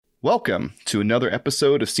Welcome to another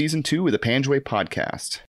episode of Season 2 of the Panjway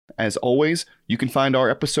Podcast. As always, you can find our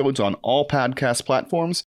episodes on all podcast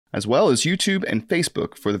platforms, as well as YouTube and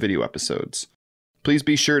Facebook for the video episodes. Please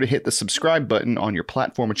be sure to hit the subscribe button on your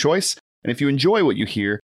platform of choice, and if you enjoy what you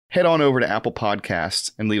hear, head on over to Apple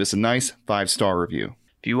Podcasts and leave us a nice 5-star review.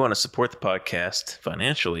 If you want to support the podcast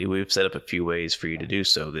financially, we've set up a few ways for you to do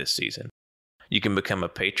so this season. You can become a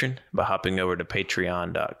patron by hopping over to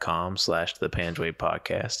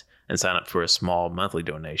patreon.com/thepanjwaypodcast and sign up for a small monthly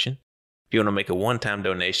donation. If you want to make a one-time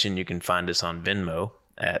donation, you can find us on Venmo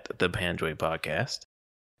at The Panjway Podcast.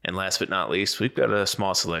 And last but not least, we've got a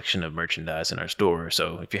small selection of merchandise in our store.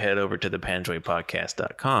 So if you head over to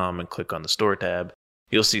thepanjwaypodcast.com and click on the store tab,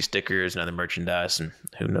 you'll see stickers and other merchandise, and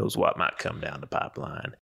who knows what might come down the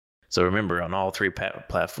pipeline. So remember, on all three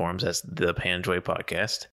platforms, that's The Panjway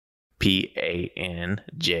Podcast, PANJWAI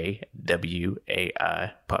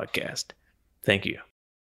Podcast. Thank you.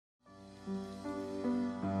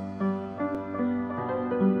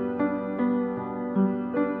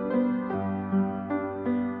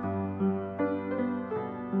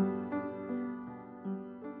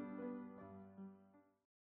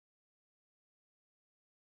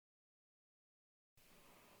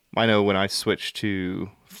 I know when I switched to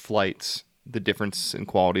flights, the difference in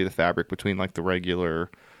quality of the fabric between like the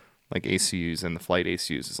regular like ACUs and the flight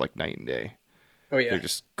ACUs is like night and day. Oh yeah. They're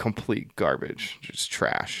just complete garbage, just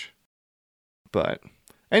trash. But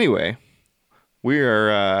anyway, we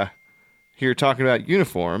are here talking about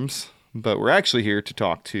uniforms, but we're actually here to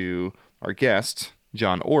talk to our guest,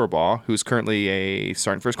 John Orbaugh, who's currently a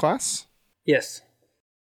Sergeant First Class. Yes.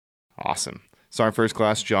 Awesome. Sergeant First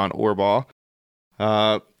Class John Orbaugh.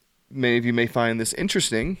 Many of you may find this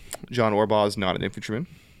interesting. John Orbaugh is not an infantryman.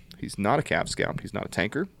 He's not a Cav Scout. He's not a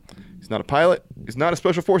tanker. He's not a pilot. He's not a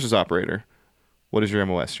Special Forces operator. What is your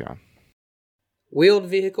MOS, John? Wheeled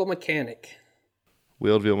vehicle mechanic.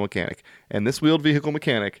 Wheeled vehicle mechanic. And this wheeled vehicle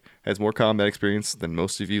mechanic has more combat experience than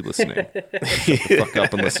most of you listening. Shut the fuck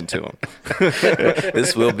up and listen to him.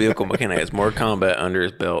 This wheeled vehicle mechanic has more combat under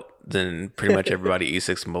his belt than pretty much everybody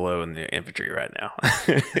E6 and below in the infantry right now.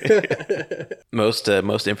 Most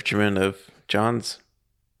infantrymen of John's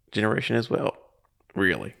generation as well.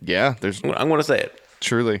 Really. Yeah, I'm going to say it.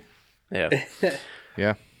 Truly. Yeah.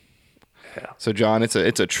 Yeah. So, John, it's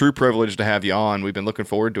a true privilege to have you on. We've been looking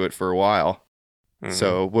forward to it for a while. Mm-hmm.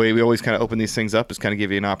 So we always kind of open these things up is kind of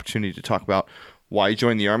give you an opportunity to talk about why you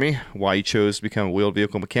joined the Army, why you chose to become a wheeled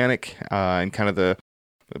vehicle mechanic, and kind of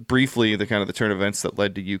briefly the kind of the turn of events that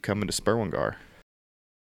led to you coming to Spurwingar.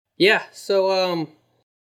 Yeah, so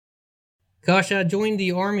I joined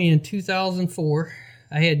the Army in 2004.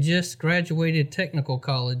 I had just graduated technical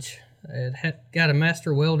college. I had got a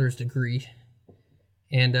master welder's degree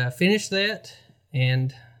and finished that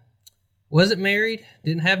and wasn't married,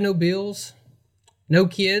 didn't have no bills, no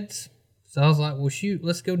kids. So I was like, well, shoot,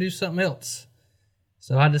 let's go do something else.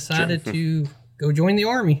 So I decided to go join the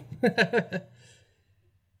Army.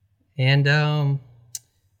 And,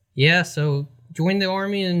 so joined the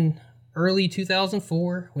Army in early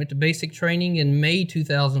 2004, went to basic training in May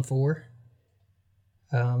 2004.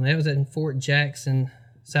 That was in Fort Jackson,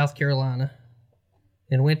 South Carolina.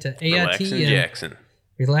 And went to AIT.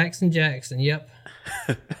 Relax in Jackson, yep.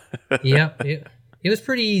 Yep, it was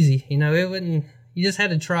pretty easy. You know, you just had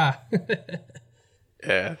to try.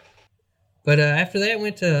 Yeah. But after that,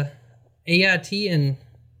 went to AIT in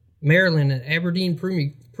Maryland at Aberdeen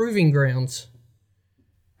Proving Grounds.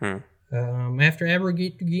 After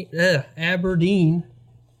Aberdeen,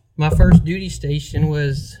 my first duty station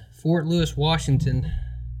was Fort Lewis, Washington,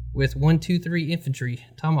 with 123 Infantry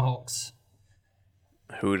Tomahawks.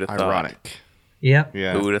 Who would have thought? Ironic. Yep.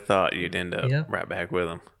 Yeah. Who would have thought you'd end up right back with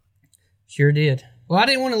them? Sure did. Well, I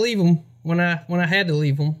didn't want to leave them when I had to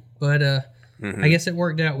leave them, but I guess it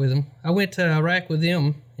worked out with them. I went to Iraq with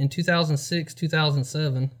them in 2006,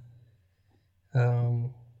 2007.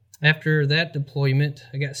 After that deployment,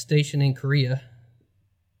 I got stationed in Korea.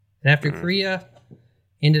 And after Korea,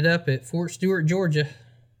 ended up at Fort Stewart, Georgia.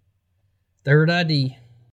 3rd ID.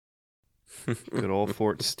 Good old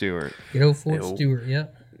Fort Stewart. Good old Fort Stewart,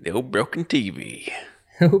 yep. The old broken TV.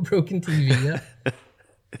 Old broken TV, yep.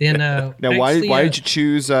 Then, now, why did you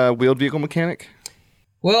choose wheeled vehicle mechanic?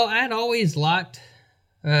 Well, I had always liked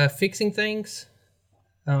fixing things.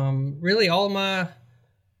 Really, all my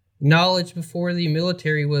knowledge before the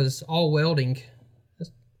military was all welding. I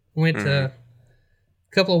went to a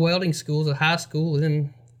couple of welding schools, a high school, and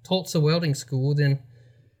then Tulsa Welding School. Then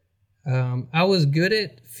I was good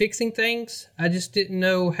at fixing things. I just didn't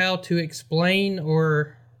know how to explain,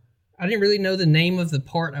 or I didn't really know the name of the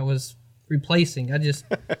part I was replacing. I just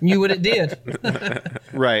knew what it did.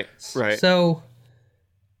 Right. So,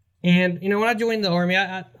 and when I joined the Army,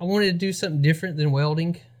 I wanted to do something different than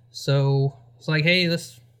welding. So it's like, hey,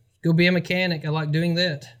 let's go be a mechanic. I like doing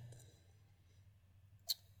that.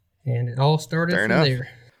 And it all started Fair from enough. there.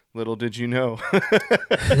 Little did you know.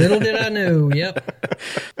 Little did I know.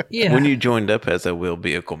 Yep. Yeah. When you joined up as a wheel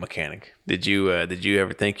vehicle mechanic, did you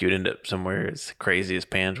ever think you'd end up somewhere as crazy as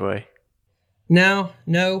Panjway? No.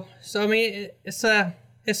 So I mean, it's a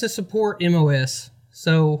support MOS.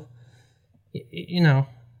 So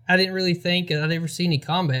I didn't really think I'd ever see any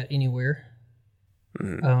combat anywhere.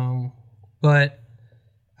 But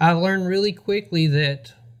I learned really quickly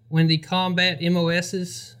that when the combat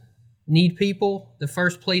MOSs need people, the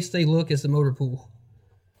first place they look is the motor pool.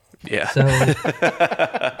 Yeah.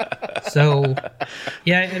 So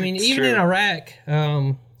yeah, I mean, It's even true. in Iraq,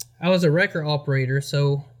 I was a wrecker operator.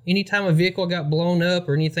 So anytime a vehicle got blown up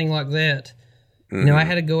or anything like that, I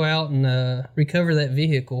had to go out and recover that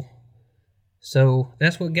vehicle. So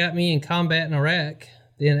that's what got me in combat in Iraq.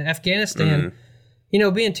 Then Afghanistan,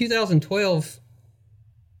 being 2012,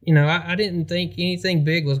 I didn't think anything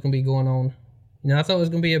big was going to be going on. I thought it was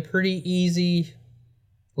going to be a pretty easy,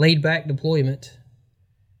 laid-back deployment.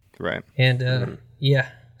 Right. And, yeah,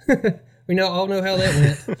 we all know how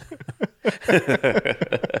that went.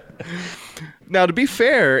 Now, to be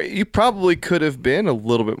fair, you probably could have been a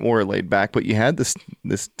little bit more laid back, but you had this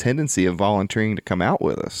tendency of volunteering to come out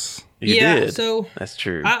with us. You Yeah, did. so That's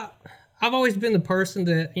true. I've always been the person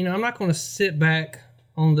that, I'm not going to sit back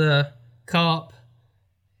on the cop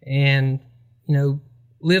and,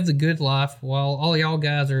 live the good life while all y'all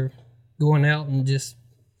guys are going out and just,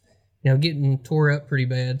 getting tore up pretty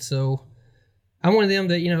bad. So I'm one of them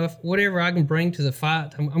that, if whatever I can bring to the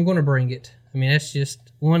fight, I'm going to bring it. I mean, that's just,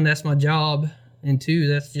 one, that's my job, and two,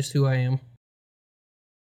 that's just who I am.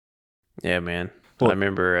 Yeah, man. Well- I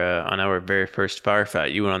remember on our very first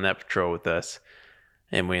firefight, you went on that patrol with us,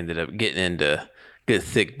 and we ended up getting into a good,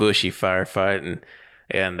 thick, bushy firefight,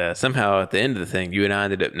 and somehow at the end of the thing, you and I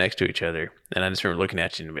ended up next to each other, and I just remember looking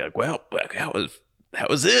at you and be like, well, that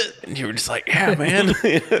was it. And you were just like, yeah, man.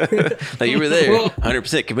 Like you were there, Well-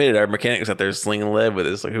 100% committed. Our mechanic was out there slinging lead with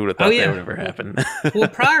us. Like, who would have thought that would ever happen? Well,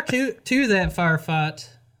 prior to that firefight,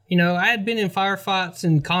 I had been in firefights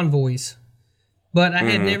and convoys, but I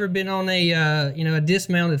had never been on a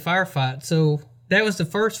dismounted firefight. So that was the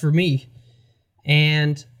first for me.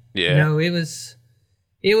 And, Yeah. it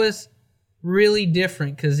was really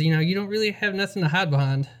different because, you don't really have nothing to hide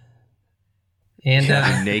behind.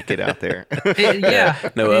 And, Naked out there. yeah.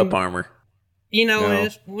 No and, up armor. No.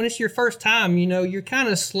 when it's your first time, you're kind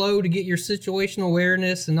of slow to get your situational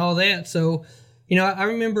awareness and all that. So, I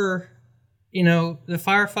remember, the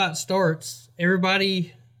firefight starts,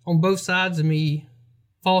 everybody on both sides of me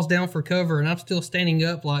falls down for cover, and I'm still standing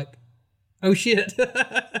up like, oh shit.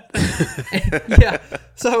 Yeah.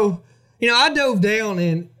 So, I dove down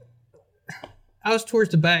and I was towards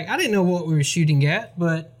the back. I didn't know what we were shooting at,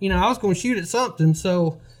 but, I was going to shoot at something.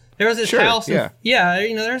 So there was this house. Yeah.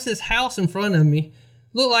 There's this house in front of me.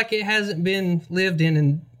 Looked like it hasn't been lived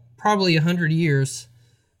in probably 100 years.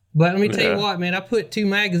 But let me tell you what, man, I put 2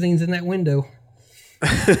 magazines in that window.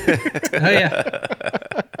 Oh, yeah.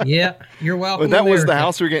 Yeah, you're welcome. But that was the America.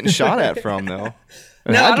 house we were getting shot at from, though.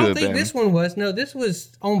 It No, had I to don't have think been. this one was. No, this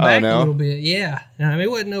was on back no? a little bit. Yeah. No, I mean, it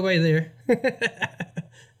wasn't nobody there.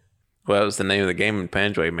 Well, that was the name of the game in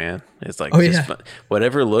Panjway, man. It's like, yeah.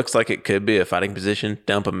 whatever looks like it could be a fighting position,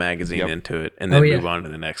 dump a magazine into it, and then move on to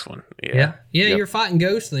the next one. Yeah. You're fighting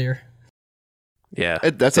ghosts there. Yeah,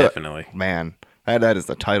 That's definitely. Man, that is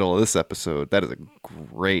the title of this episode. That is a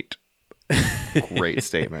great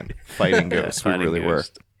statement. Fighting ghosts. We Fighting really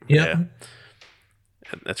ghost. Yep. Yeah.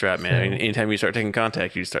 That's right, man. I mean, anytime you start taking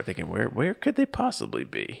contact, you start thinking, where could they possibly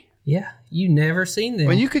be? Yeah. You never seen them.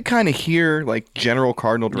 Well, you could kind of hear like general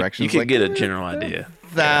cardinal directions. You could like, get a general idea.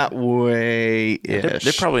 that way ish.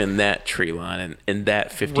 They're probably in that tree line and in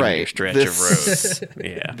that 50-meter stretch this- of road.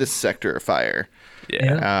 Yeah. this sector of fire.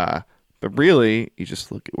 Yeah. But really, you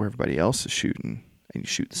just look at where everybody else is shooting, and you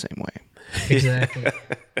shoot the same way. Exactly.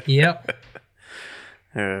 Yep.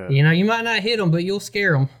 You might not hit them, but you'll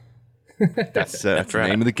scare them. That's the right.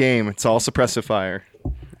 name of the game. It's all suppressive fire.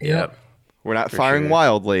 Yep. We're not firing sure.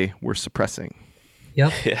 wildly. We're suppressing.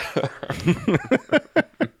 Yep. Yeah.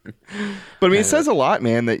 But I mean, it says a lot,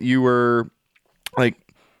 man, that you were like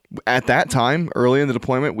at that time, early in the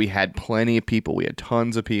deployment, we had plenty of people. We had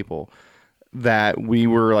tons of people that we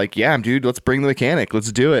were like, yeah, dude, let's bring the mechanic.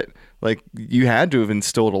 Let's do it. Like, you had to have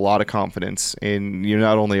instilled a lot of confidence in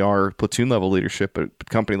not only our platoon level leadership, but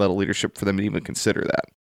company level leadership for them to even consider that.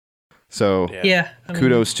 So Yeah.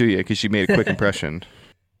 kudos to you because you made a quick impression.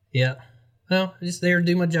 Yeah. Well, just there to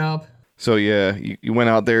do my job. So yeah, you went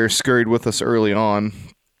out there, scurried with us early on,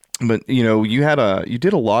 but you know you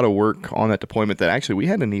did a lot of work on that deployment that actually we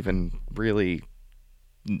hadn't even really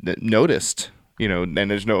noticed. You know, and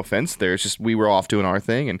there's no offense there. It's just we were off doing our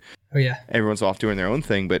thing, and everyone's off doing their own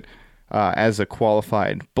thing. But as a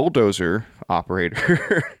qualified bulldozer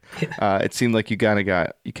operator, it seemed like you kind of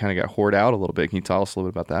got whored out a little bit. Can you tell us a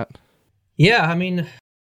little bit about that? Yeah, I mean,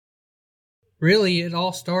 really, it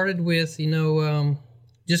all started with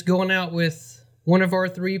just going out with one of our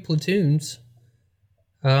 3 platoons.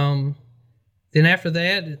 Then after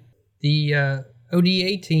that, the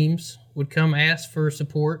ODA teams would come ask for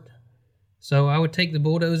support. So I would take the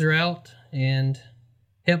bulldozer out and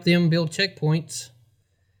help them build checkpoints.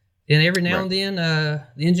 And every now and then,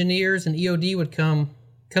 the engineers and EOD would come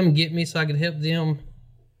and get me so I could help them,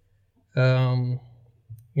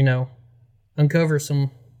 uncover some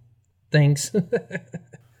things.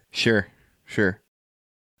 Sure.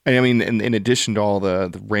 And I mean, in addition to all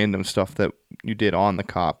the random stuff that you did on the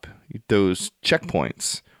COP, those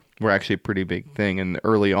checkpoints were actually a pretty big thing. And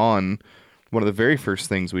early on, one of the very first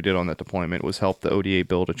things we did on that deployment was help the ODA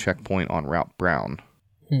build a checkpoint on Route Brown.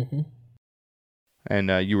 Mm-hmm.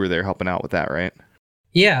 And you were there helping out with that, right?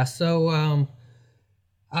 Yeah, so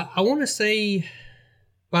I want to say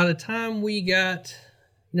by the time we got,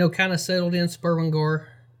 kind of settled in Spurwingar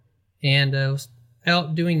and was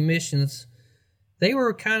out doing missions, they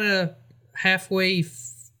were kind of halfway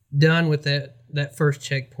done with that first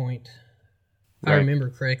checkpoint, if I remember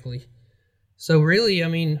correctly. So really, I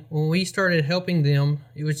mean, when we started helping them,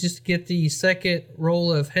 it was just to get the second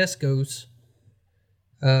roll of HESCOs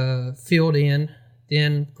filled in,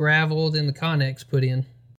 then gravel, then the Connex put in.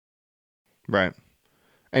 Right.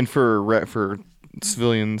 And for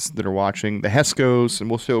civilians that are watching, the HESCOs, and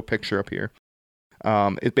we'll show a picture up here,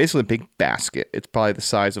 it's basically a big basket. It's probably the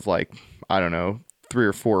size of 3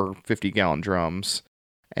 or 4 50-gallon drums.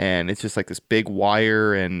 And it's just like this big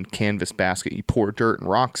wire and canvas basket you pour dirt and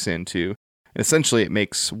rocks into. And essentially, it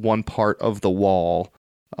makes one part of the wall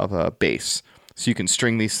of a base. So you can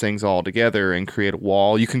string these things all together and create a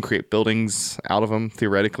wall. You can create buildings out of them,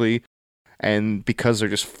 theoretically. And because they're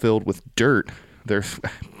just filled with dirt, they're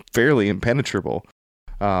fairly impenetrable.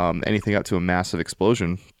 Anything up to a massive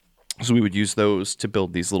explosion. So we would use those to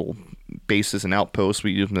build these little bases and outposts.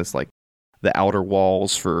 We use them as the outer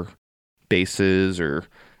walls for bases or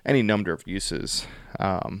any number of uses.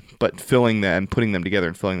 But filling them, putting them together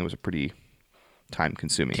and filling them was a pretty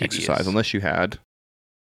time-consuming exercise, unless you had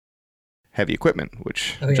heavy equipment,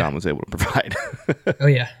 which John was able to provide. Oh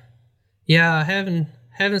yeah, having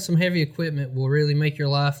some heavy equipment will really make your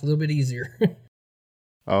life a little bit easier.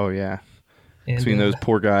 Oh yeah, between those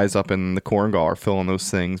poor guys up in the Korengal are filling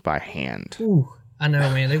those things by hand. Ooh, I know,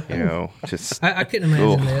 man. Just I couldn't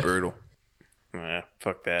imagine that. Brutal. Yeah,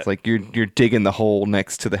 fuck that. It's like you're digging the hole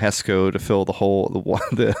next to the HESCO to fill the hole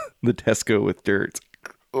the HESCO with dirt.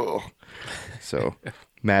 Oh. So,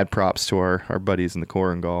 mad props to our buddies in the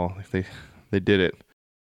Korengal. They did it.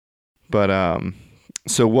 But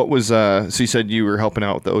so what was so you said you were helping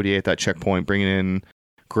out with the ODA at that checkpoint, bringing in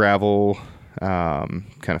gravel, kind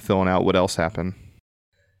of filling out. What else happened?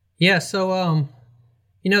 Yeah, so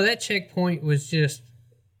that checkpoint was just,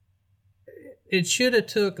 it should have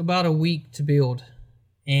took about a week to build,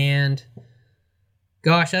 and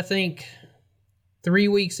gosh, I think 3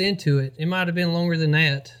 weeks into it, it might have been longer than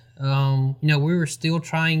that. We were still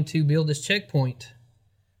trying to build this checkpoint.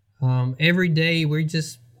 Every day we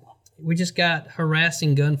just got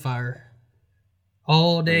harassing gunfire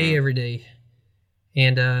all day, every day.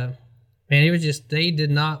 And, man, it was just, they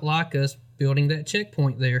did not like us building that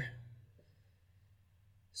checkpoint there.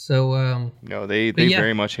 So, no, they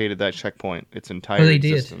very much hated that checkpoint, its entire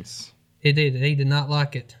existence. They did. They did not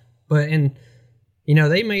like it.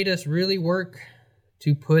 They made us really work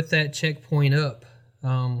to put that checkpoint up.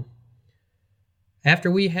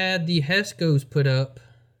 After we had the HESCOs put up,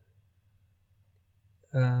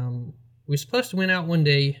 we were supposed to went out one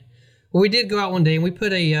day. Well, we did go out one day, and we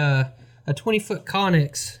put a 20-foot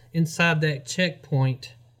Connex inside that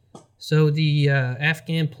checkpoint, so the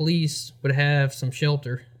Afghan police would have some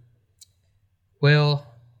shelter. Well,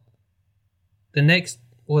 that night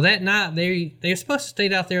they were supposed to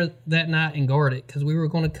stay out there that night and guard it, because we were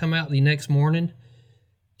going to come out the next morning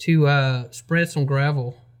to spread some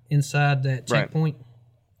gravel inside that checkpoint.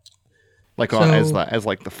 Like as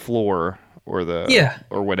the floor or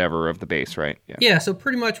or whatever of the base, right? Yeah, so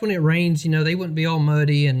pretty much when it rains, they wouldn't be all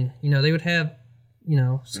muddy, and they would have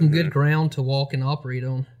some good ground to walk and operate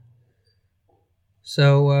on.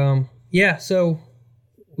 So so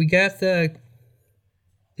we got the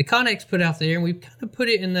Connex put out there, and we kind of put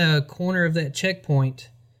it in the corner of that checkpoint,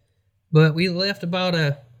 but we left about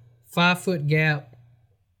a 5-foot gap,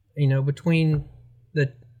 between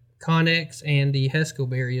the Connex and the HESCO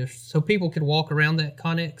barriers, so people could walk around that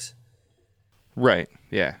Connex. Right.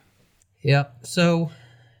 Yeah. Yep. So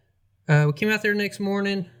we came out there next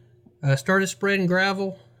morning, started spreading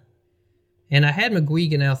gravel, and I had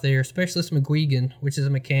McGuigan out there, Specialist McGuigan, which is a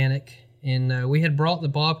mechanic, and we had brought the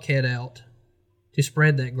Bobcat out to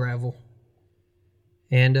spread that gravel.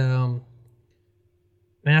 And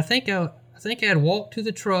I think I had walked to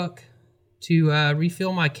the truck to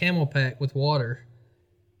refill my camel pack with water,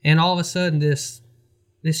 and all of a sudden this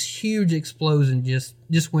huge explosion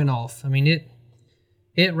just went off. I mean,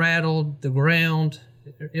 it rattled the ground,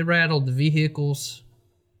 it rattled the vehicles,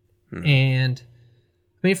 and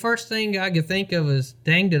I mean, first thing I could think of is,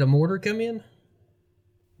 dang, did a mortar come in?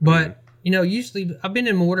 But usually I've been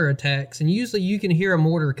in mortar attacks, and usually you can hear a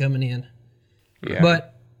mortar coming in. Yeah.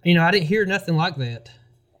 But I didn't hear nothing like that.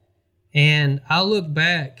 And I looked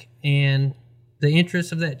back, and the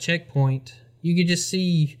entrance of that checkpoint, you could just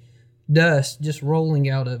see dust just rolling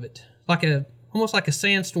out of it, almost like a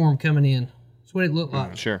sandstorm coming in. That's what it looked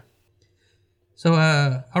like. Sure. So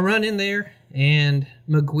I run in there, and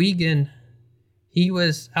McGuigan, he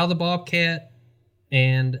was out of the Bobcat,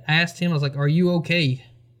 and asked him, I was like, "Are you okay?"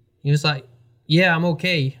 He was like, "Yeah, I'm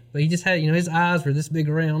okay." But he just had, his eyes were this big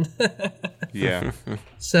around. Yeah.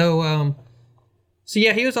 So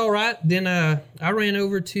yeah, he was all right. Then I ran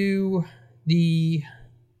over to the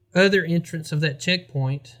other entrance of that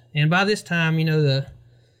checkpoint, and by this time, the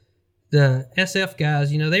SF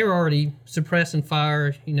guys, they were already suppressing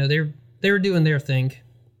fire. They were doing their thing,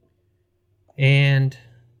 and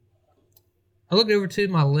I looked over to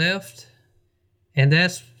my left, and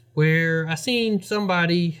that's where I seen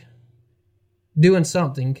somebody doing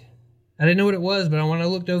something. I didn't know what it was, but when I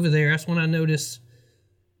looked over there, that's when I noticed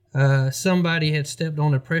somebody had stepped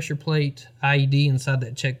on a pressure plate IED inside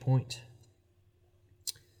that checkpoint.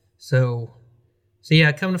 So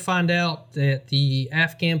yeah, come to find out that the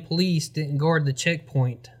Afghan police didn't guard the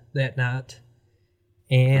checkpoint that night,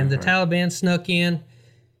 and the Taliban snuck in,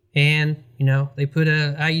 and they put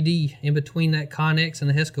a IED in between that Connex and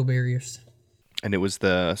the HESCO barriers. And it was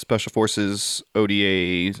the Special Forces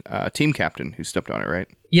ODA team captain who stepped on it, right?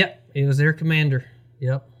 Yep, it was their commander.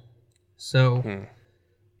 Yep. So,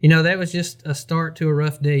 that was just a start to a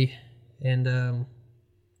rough day. And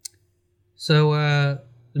so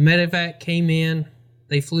the medevac came in.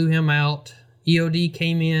 They flew him out. EOD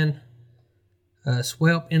came in,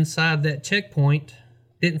 swept inside that checkpoint.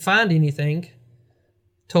 Didn't find anything.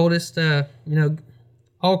 Told us,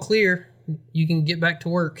 all clear. You can get back to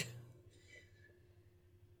work.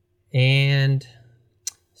 And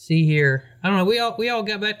see here, I don't know. We all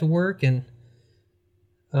got back to work, and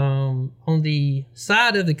on the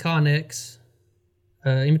side of the Connex,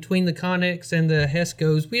 in between the Connex and the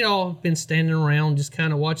HESCOs, we'd all been standing around just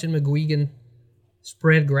kind of watching McGuigan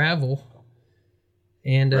spread gravel,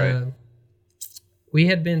 and we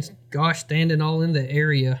had been, standing all in the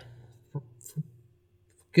area for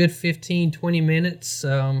good 15-20 minutes.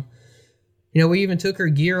 We even took our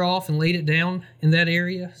gear off and laid it down in that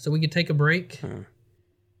area so we could take a break.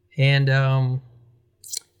 And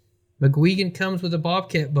McGuigan comes with a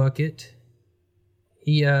Bobcat bucket.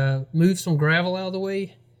 He moves some gravel out of the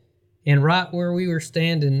way, and right where we were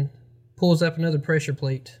standing, pulls up another pressure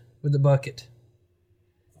plate with the bucket.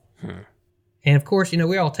 And of course,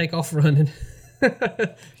 we all take off running.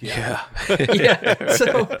 Yeah. Yeah.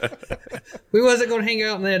 So we wasn't going to hang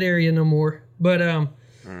out in that area no more. But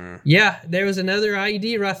yeah, there was another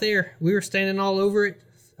IED right there. We were standing all over it.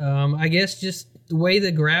 I guess just the way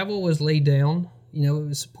the gravel was laid down, it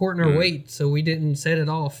was supporting our weight, so we didn't set it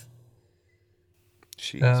off.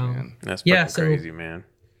 Jeez, man. That's fucking crazy, man.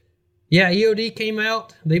 Yeah, EOD came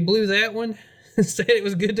out. They blew that one. Said it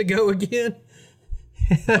was good to go again.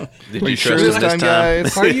 Did Are you sure trust this them time,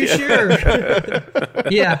 guys? Are you sure?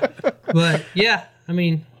 Yeah. But yeah, I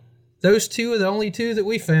mean, those two are the only two that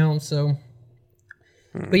we found. So,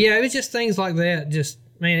 but yeah, it was just things like that. Just,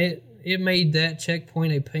 man, it made that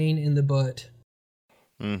checkpoint a pain in the butt.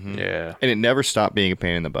 Mm-hmm. Yeah. And it never stopped being a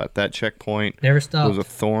pain in the butt. That checkpoint Never stopped. was a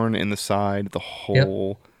thorn in the side the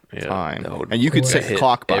whole time. No, And you could set the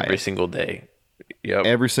clock by every it single day. Yep.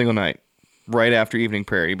 every single night. Right after evening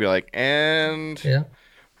prayer, you'd be like, and Yeah.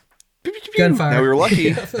 Gunfire. Now we were lucky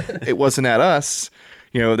it wasn't at us.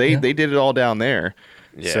 They did it all down there.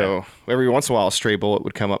 Yeah. So every once in a while, a stray bullet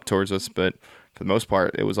would come up towards us, but for the most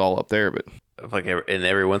part, it was all up there. But And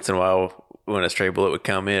every once in a while, when a stray bullet would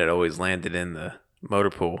come in, it always landed in the motor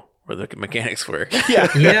pool where the mechanics work.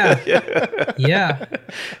 Yeah.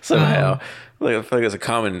 Somehow. Like, I feel like it's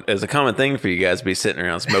a common thing for you guys to be sitting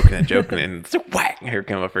around smoking and joking, and whack, here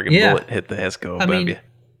come a freaking bullet, hit the HESCO above you.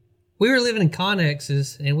 We were living in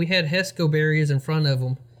Connexes, and we had HESCO barriers in front of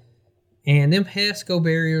them, and them HESCO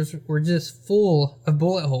barriers were just full of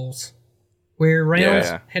bullet holes where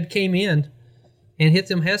rounds had came in and hit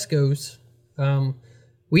them HESCOs.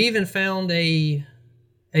 We even found a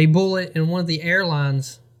bullet in one of the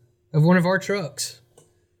airlines of one of our trucks.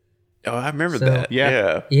 Oh, I remember that.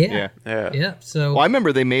 Yeah. So, well, I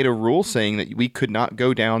remember they made a rule saying that we could not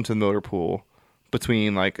go down to the motor pool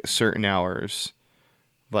between like certain hours,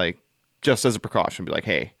 like just as a precaution. Be like,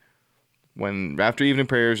 hey, after evening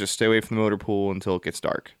prayers, just stay away from the motor pool until it gets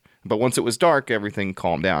dark. But once it was dark, everything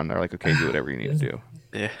calmed down. They're like, okay, do whatever you need to do.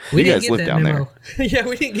 Yeah, we you didn't guys get live that down memo. there. Yeah,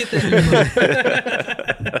 we didn't get that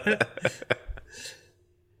memo.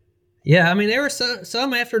 Yeah, I mean, there were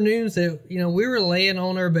some afternoons that, we were laying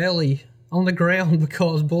on our belly on the ground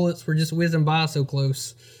because bullets were just whizzing by so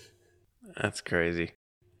close. That's crazy.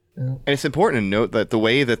 And it's important to note that the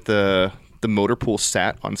way that the motor pool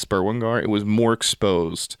sat on Spurwingar, it was more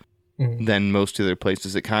exposed than most other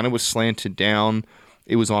places. It kind of was slanted down.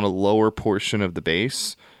 It was on a lower portion of the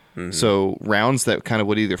base. Mm-hmm. So rounds that kind of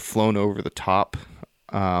would either flown over the top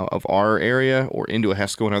of our area or into a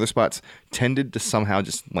HESCO and other spots tended to somehow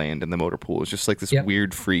just land in the motor pool. It's just like this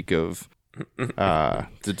weird freak of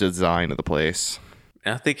the design of the place.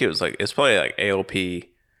 I think it's probably like AOP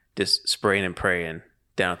just spraying and praying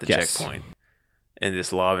down at the checkpoint and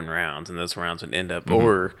just lobbing rounds, and those rounds would end up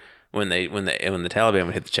or when the Taliban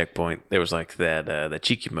would hit the checkpoint, there was like that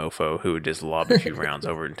cheeky mofo who would just lob a few rounds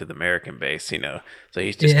over into the American base, So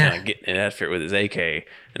he's just kind of getting an effort with his AK,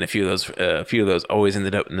 and a few of those always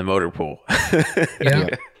ended up in the motor pool.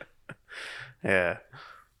 Yeah.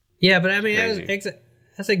 Yeah, but I mean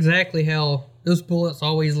that's exactly how those bullets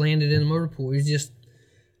always landed in the motor pool. It's just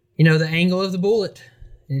the angle of the bullet,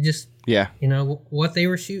 and just what they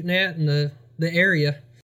were shooting at and the area.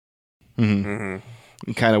 Mm-hmm. Mm-hmm.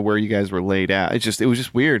 And kind of where you guys were laid out. It was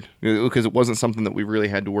just weird because it wasn't something that we really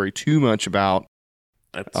had to worry too much about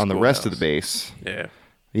on the rest of the base.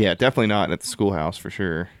 Yeah, definitely not at the schoolhouse for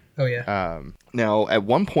sure. Oh yeah. Now, at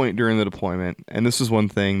one point during the deployment, and this is one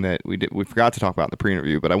thing that we forgot to talk about in the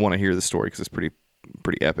pre-interview, but I want to hear the story because it's pretty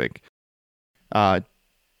epic.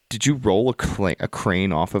 Did you roll a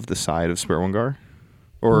crane off of the side of Spurwingar,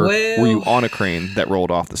 or were you on a crane that rolled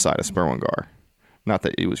off the side of Spurwingar? Not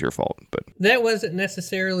that it was your fault, but... That wasn't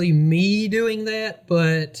necessarily me doing that,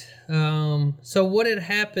 but... so what had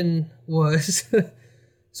happened was...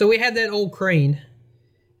 so we had that old crane,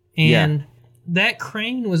 and that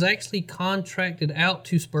crane was actually contracted out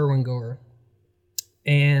to Spurwingar.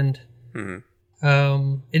 And it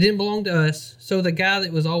didn't belong to us, so the guy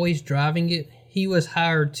that was always driving it, he was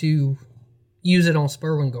hired to use it on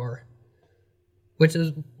Spurwingar, which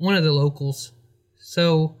is one of the locals.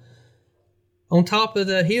 So... on top of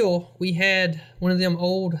the hill, we had one of them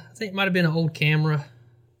old, I think it might have been an old camera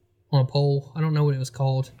on a pole. I don't know what it was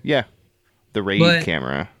called. Yeah, the RAID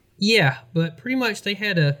camera. Yeah, but pretty much they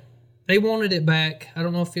wanted it back. I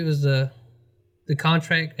don't know if it was the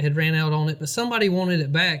contract had ran out on it, but somebody wanted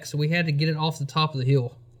it back, so we had to get it off the top of the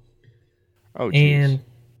hill. Oh, geez.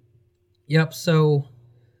 And, so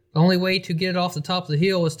the only way to get it off the top of the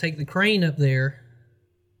hill was take the crane up there,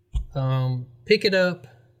 pick it up,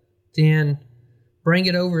 then... bring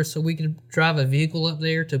it over so we could drive a vehicle up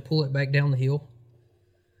there to pull it back down the hill.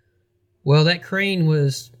 Well, that crane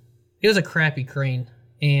was a crappy crane,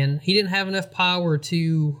 and he didn't have enough power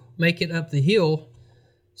to make it up the hill,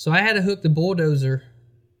 so I had to hook the bulldozer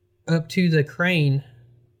up to the crane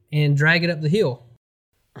and drag it up the hill.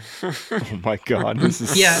 Oh my God, this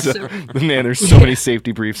is man, there's so many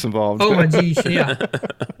safety briefs involved. Oh my geez, yeah.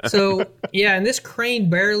 So, and this crane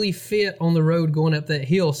barely fit on the road going up that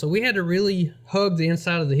hill, so we had to really hug the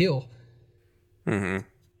inside of the hill. Mm-hmm.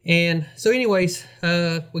 And so anyways,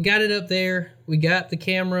 we got it up there, we got the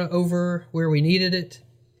camera over where we needed it,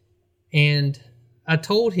 and I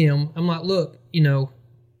told him, I'm like, look,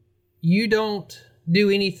 you don't do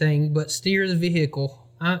anything but steer the vehicle.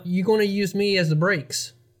 You're going to use me as the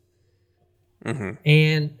brakes. Mm-hmm.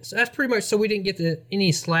 And so that's pretty much so we didn't get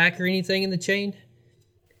any slack or anything in the chain.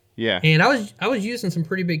 Yeah. And I was using some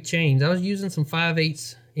pretty big chains. I was using some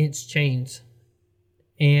 5/8 inch chains.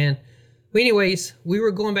 And anyways, we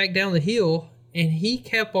were going back down the hill, and he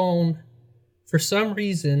kept on, for some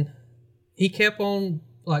reason,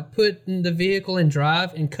 like putting the vehicle in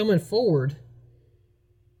drive and coming forward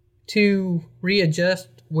to readjust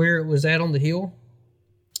where it was at on the hill.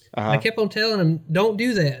 I kept on telling him, don't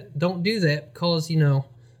do that, because,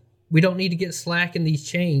 we don't need to get slack in these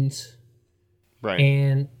chains Right.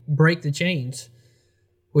 and break the chains.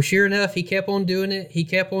 Well, sure enough, he kept on doing it. He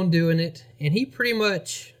kept on doing it. And he pretty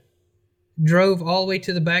much drove all the way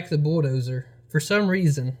to the back of the bulldozer for some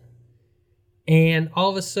reason. And all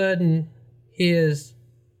of a sudden, his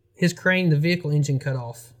crane, the vehicle engine cut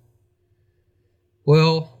off.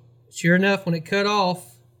 Well, sure enough, when it cut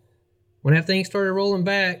off, when that thing started rolling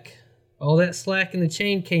back, all that slack in the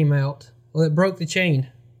chain came out. Well, it broke the chain.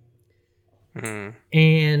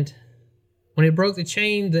 And when it broke the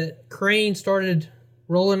chain, the crane started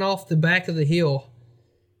rolling off the back of the hill.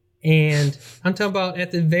 And I'm talking about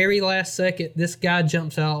at the very last second, this guy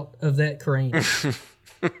jumps out of that crane.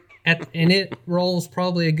 And it rolls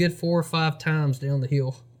probably a good 4 or 5 times down the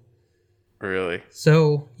hill. Really?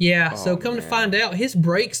 So, yeah. So come to find out, his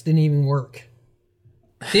brakes didn't even work.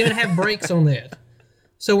 Didn't even have brakes on that.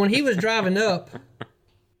 So when he was driving up,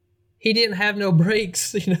 he didn't have no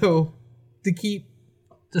brakes, to keep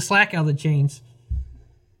the slack out of the chains.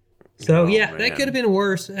 So, man. that could have been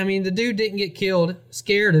worse. I mean, the dude didn't get killed.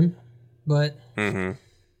 Scared him. But,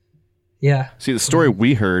 yeah. See, the story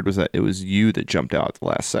we heard was that it was you that jumped out at the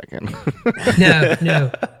last second.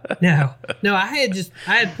 No. I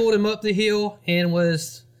had pulled him up the hill and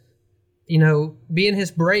was, being his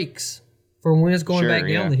brakes for when he was going back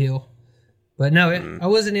down the hill. But no, I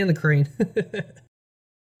wasn't in the crane.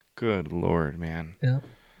 Good Lord, man. Yeah.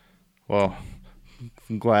 Well,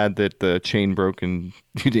 I'm glad that the chain broke and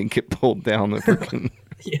you didn't get pulled down the freaking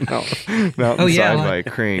mountainside by a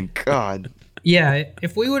crane. God. Yeah,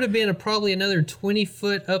 if we would have been probably another 20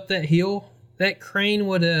 foot up that hill, that crane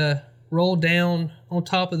would have rolled down on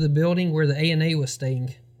top of the building where the A&A was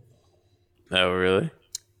staying. Oh, really?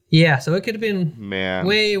 Yeah, so it could have been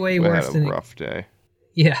way worse than a rough day.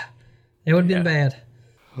 Yeah, it would have been bad.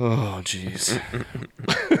 Oh, jeez.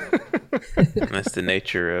 That's the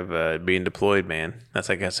nature of being deployed, man. That's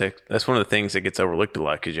like I say. That's one of the things that gets overlooked a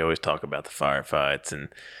lot because you always talk about the firefights and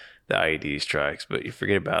the IED strikes, but you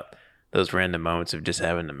forget about those random moments of just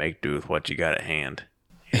having to make do with what you got at hand.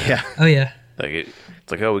 Yeah. Oh yeah. Like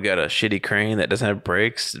it's like, oh, we got a shitty crane that doesn't have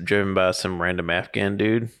brakes, driven by some random Afghan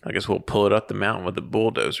dude. I guess we'll pull it up the mountain with a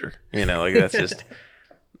bulldozer. Like that's just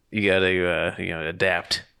you got to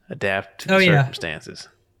adapt to circumstances.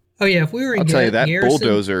 Oh yeah, if we were in I'll tell you, that Garrison,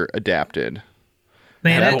 bulldozer adapted.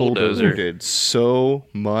 man, that bulldozer did so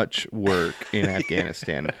much work in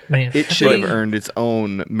Afghanistan. Man, it should have earned its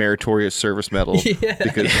own meritorious service medal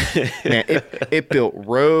because man, it built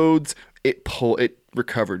roads, it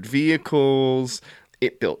recovered vehicles,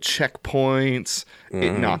 it built checkpoints,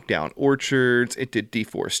 it knocked down orchards, it did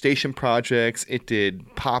deforestation projects, it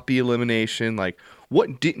did poppy elimination. Like,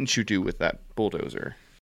 what didn't you do with that bulldozer?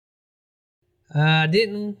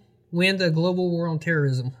 Didn't win the global war on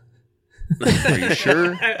terrorism. Are you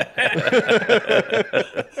sure?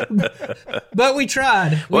 But we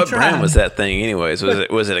tried. What brand was that thing, anyways?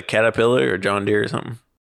 Was it a Caterpillar or John Deere or something?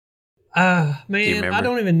 Man, I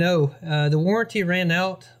don't even know. The warranty ran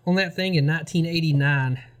out on that thing in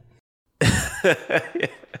 1989.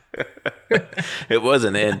 It was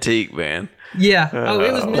an antique, man. Yeah.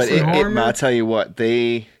 It was missing armor. I'll tell you what,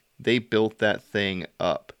 they built that thing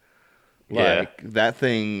up. That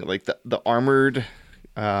thing, like the armored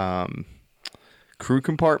crew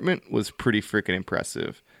compartment was pretty freaking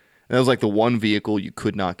impressive. And that was like the one vehicle you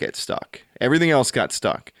could not get stuck. Everything else got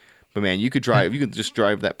stuck. But man, you could just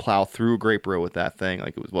drive that plow through a grape row with that thing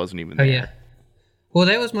like it wasn't even there. Oh yeah. Well,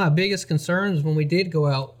 that was my biggest concerns when we did go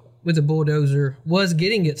out with the bulldozer, was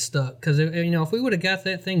getting it stuck. Because if we would have got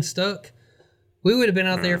that thing stuck, we would have been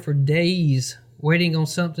out there for days waiting on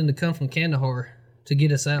something to come from Kandahar to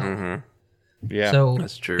get us out. Mm-hmm. Yeah, so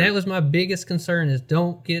that's true. That was my biggest concern, is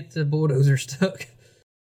don't get the bulldozer stuck.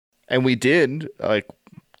 And we did, like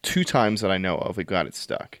 2 times that I know of, we got it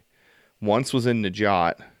stuck. Once was in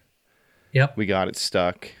Najat. Yep. We got it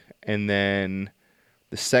stuck. And then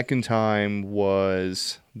the second time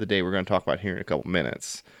was the day we're going to talk about here in a couple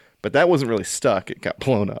minutes. But that wasn't really stuck. It got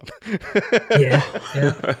blown up.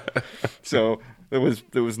 Yeah. So it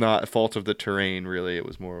was not a fault of the terrain, really. It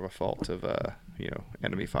was more of a fault of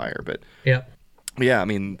enemy fire. But yeah, I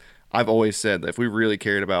mean, I've always said that if we really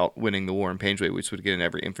cared about winning the war in Panjwai, we just would get in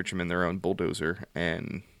every infantryman their own bulldozer,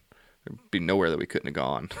 and there'd be nowhere that we couldn't have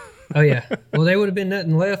gone. Oh yeah. Well, there would have been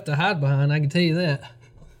nothing left to hide behind, I can tell you that.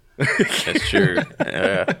 That's true.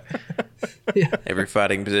 Yeah. Every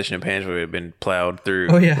fighting position in Panjwai would have been plowed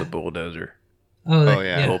through with bulldozer. Oh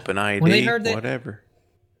yeah. Open ID, when they heard that, whatever.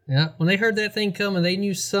 Yeah. When they heard that thing coming, they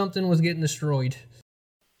knew something was getting destroyed.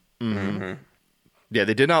 Mm-hmm. Yeah,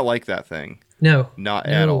 they did not like that thing. No. Not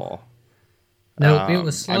at all. No, it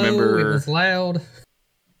was slow. It was loud.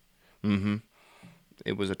 Mm-hmm.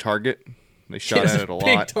 It was a target. They shot It's at it a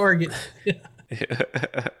big lot. target.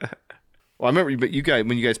 Well, I remember, but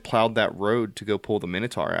when you guys plowed that road to go pull the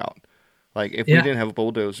Minotaur out, like if we Yeah. didn't have a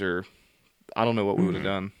bulldozer, I don't know what we would have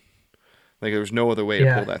done. Like there was no other way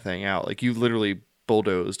to pull that thing out. Like you literally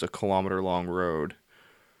bulldozed a kilometer-long road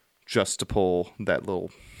just to pull that little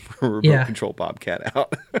remote control Bobcat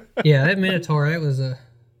out. Yeah, that Minotaur, that was a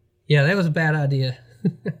bad idea.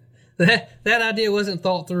 that idea wasn't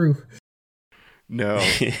thought through. No.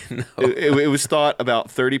 No. It was thought about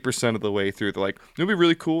 30% of the way through. They're like, it would be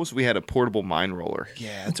really cool if we had a portable mine roller.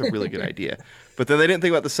 Yeah, that's a really good idea. But then they didn't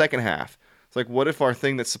think about the second half. It's like, what if our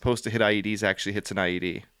thing that's supposed to hit IEDs actually hits an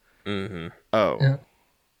IED? Mm-hmm. Oh. Yeah.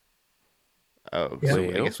 Oh, Yeah. so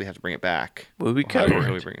I guess we have to bring it back. Well, we How cover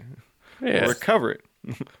do we it. bring it? Yeah. We'll recover it.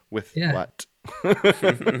 With what?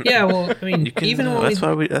 Yeah, well, I mean, You can, even when that's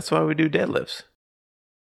why we do deadlifts.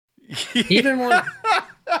 even when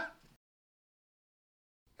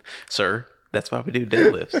Sir, that's why we do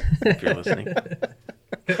deadlifts, if you're listening.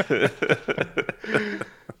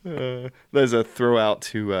 There's a throw out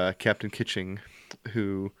to Captain Kitching,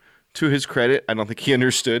 who, to his credit, I don't think he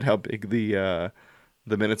understood how big the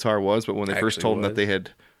Minotaur was, but when they first told him that they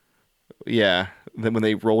had, then when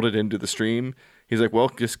they rolled it into the stream, he's like, well,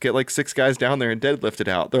 just get like 6 guys down there and deadlift it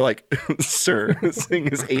out. They're like, sir, this thing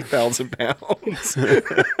is 8,000 pounds.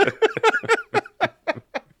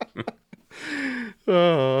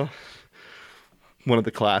 One of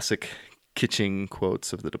the classic Kitching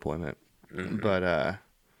quotes of the deployment. Mm-hmm. But I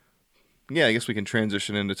guess we can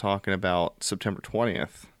transition into talking about September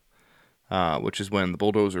 20th, which is when the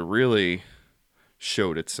bulldozer really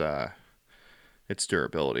showed its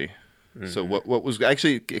durability. Mm-hmm. So what was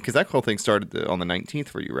actually, because that whole thing started on the 19th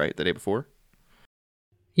for you, right? The day before?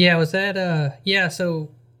 Yeah, was that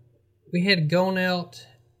so we had gone out,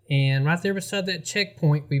 and right there beside that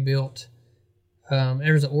checkpoint we built,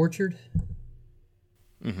 there was an orchard.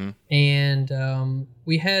 Mm-hmm. And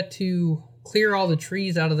we had to clear all the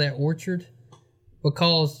trees out of that orchard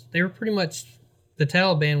because they were pretty much, the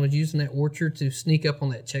Taliban was using that orchard to sneak up on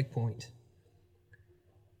that checkpoint.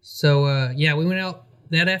 So, we went out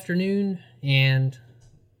that afternoon and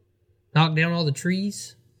knocked down all the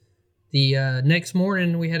trees. The next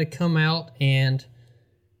morning we had to come out, and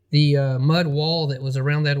the mud wall that was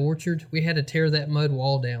around that orchard, we had to tear that mud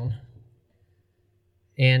wall down.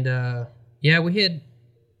 And we had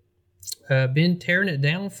been tearing it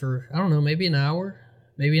down for, I don't know, maybe an hour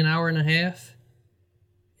and a half.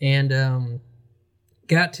 And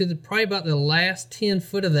got to probably about the last 10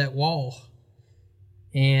 foot of that wall.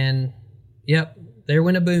 And, yep, there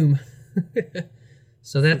went a boom.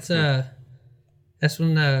 So that's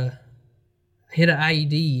when I hit an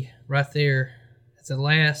IED right there. That's the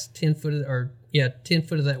last 10 foot of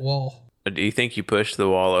that wall. Do you think you pushed the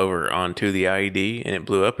wall over onto the IED and it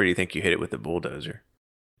blew up, or do you think you hit it with a bulldozer?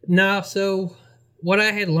 No, so what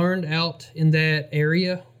I had learned out in that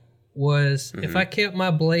area was if I kept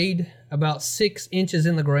my blade about 6 inches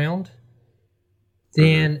in the ground,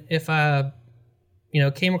 then if I,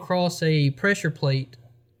 came across a pressure plate,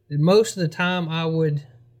 most of the time I wouldn't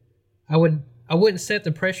set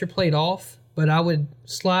the pressure plate off, but I would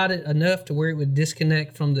slide it enough to where it would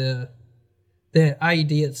disconnect from the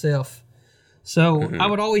IED itself. So I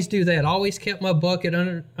would always do that. I always kept my bucket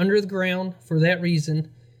under the ground for that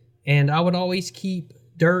reason. And I would always keep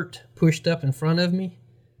dirt pushed up in front of me.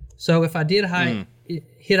 So if I did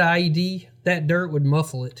hit IED, that dirt would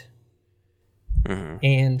muffle it. Mm-hmm.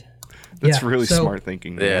 And that's really smart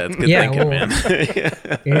thinking. Man. Yeah, it's good thinking,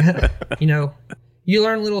 man. You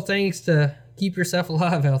learn little things to keep yourself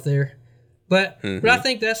alive out there. But I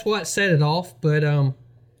think that's what set it off. But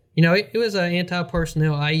it was an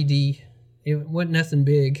anti-personnel IED. It wasn't nothing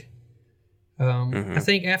big. I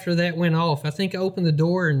think after that went off, I think I opened the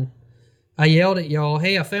door and I yelled at y'all,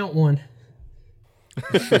 "Hey, I found one."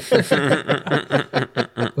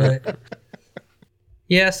 But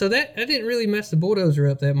yeah, so that didn't really mess the bulldozer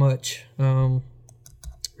up that much.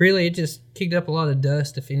 Really, it just kicked up a lot of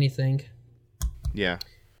dust, if anything. Yeah.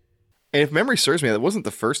 And if memory serves me, that wasn't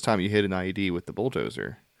the first time you hit an IED with the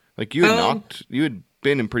bulldozer. Like you had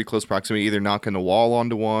been in pretty close proximity, either knocking a wall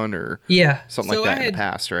onto one or something like that in the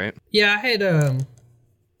past, right? Yeah, I had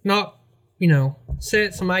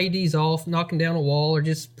set some IEDs off, knocking down a wall or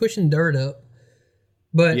just pushing dirt up.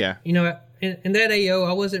 But in that AO,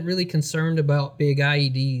 I wasn't really concerned about big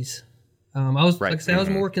IEDs. I was like I said, I was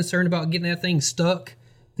more concerned about getting that thing stuck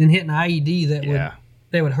than hitting an IED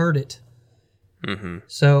that would hurt it. Mm-hmm.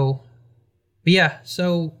 So we got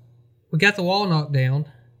the wall knocked down.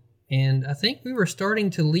 And I think we were starting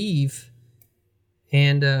to leave.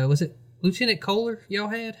 And was it Lieutenant Kohler y'all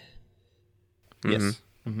had? Yes.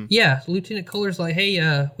 Yeah, Lieutenant Kohler's like,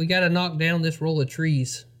 hey, we got to knock down this roll of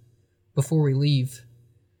trees before we leave.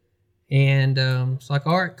 And it's like,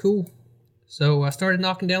 all right, cool. So I started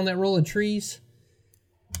knocking down that roll of trees.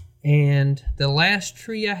 And the last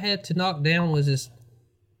tree I had to knock down was this.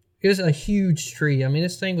 It was a huge tree. I mean,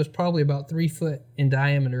 this thing was probably about 3 foot in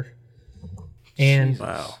diameter. And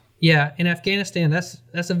Wow. yeah, in Afghanistan,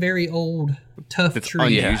 that's a very old, tough It's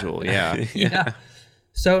tree. unusual, yeah. Yeah.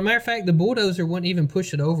 So, as a matter of fact, the bulldozer wouldn't even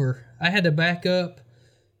push it over. I had to back up,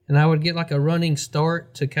 and I would get like a running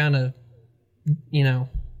start to kind of,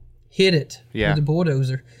 hit it with the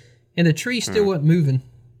bulldozer. And the tree still wasn't moving.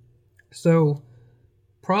 So,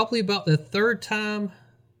 probably about the third time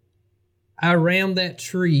I rammed that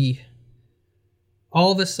tree,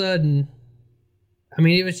 all of a sudden, I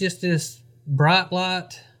mean, it was just this bright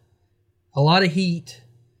light, a lot of heat,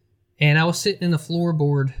 and I was sitting in the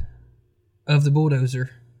floorboard of the bulldozer.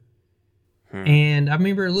 And I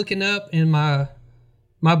remember looking up, and my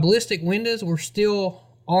ballistic windows were still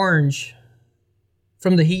orange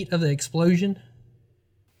from the heat of the explosion.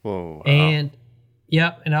 Whoa. And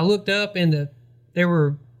and I looked up, and there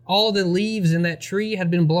were all the leaves in that tree had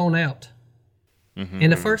been blown out.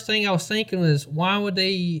 And the first thing I was thinking was, why would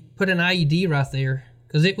they put an IED right there?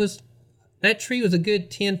 Because that tree was a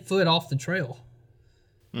good 10 foot off the trail.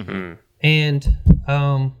 And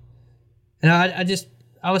I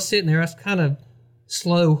was sitting there. I was kind of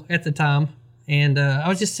slow at the time, and I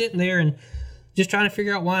was just sitting there and just trying to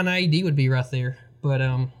figure out why an IED would be right there. But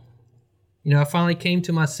I finally came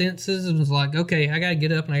to my senses and was like, okay, I gotta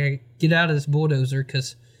get up and I gotta get out of this bulldozer,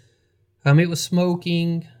 because it was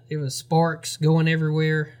smoking, it was sparks going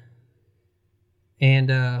everywhere,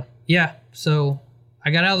 and so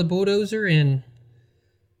I got out of the bulldozer, and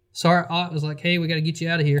Sergeant Ott was like, hey, we gotta get you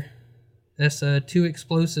out of here. That's 2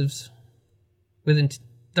 explosives within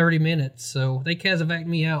 30 minutes, so they casevac'd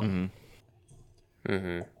me out.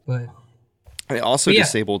 But it also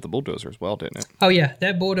disabled the bulldozer as well, didn't it? Oh yeah,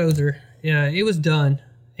 that bulldozer, it was done.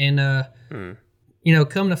 And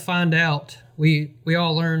come to find out, we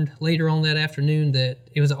all learned later on that afternoon that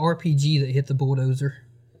it was an RPG that hit the bulldozer.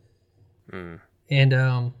 And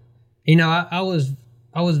I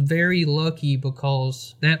was very lucky,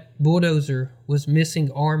 because that bulldozer was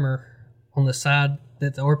missing armor on the side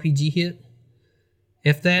that the RPG hit.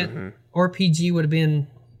 If that RPG would have been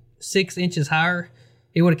 6 inches higher,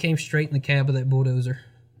 it would have came straight in the cab of that bulldozer.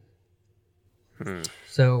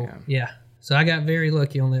 So so I got very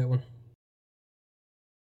lucky on that one.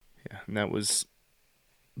 Yeah, and that was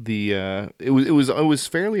it was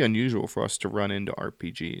fairly unusual for us to run into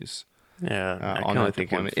RPGs. Yeah, I on can that think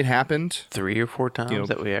deployment. of It happened 3 or 4 times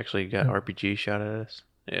that we actually got RPG shot at us.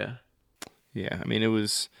 Yeah. Yeah, I mean,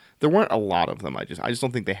 there weren't a lot of them. I just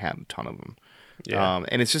don't think they had a ton of them. Yeah.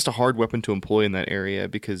 And it's just a hard weapon to employ in that area,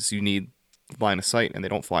 because you need line of sight and they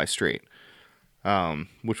don't fly straight.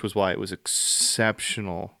 Which was why it was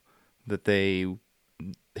exceptional that they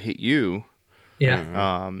hit you.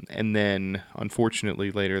 Yeah. And then,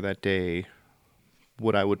 unfortunately, later that day,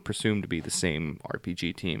 what I would presume to be the same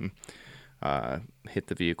RPG team hit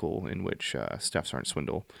the vehicle in which Staff Sergeant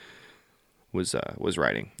Swindle was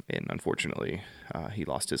riding, and unfortunately, he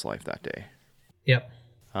lost his life that day. Yep.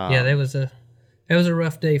 That was a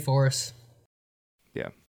rough day for us. Yeah.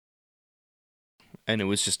 And it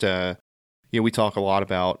was just we talk a lot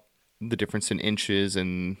about the difference in inches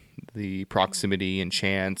and the proximity and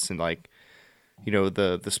chance, and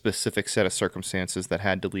the specific set of circumstances that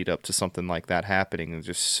had to lead up to something like that happening. It was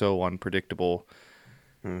just so unpredictable.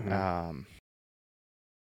 And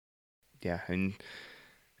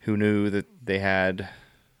who knew that they had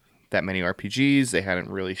that many RPGs? They hadn't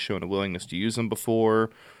really shown a willingness to use them before.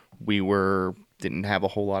 We didn't have a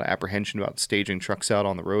whole lot of apprehension about staging trucks out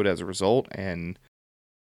on the road as a result, and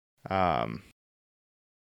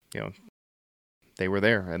they were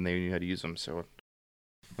there and they knew how to use them. So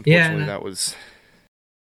unfortunately, that was.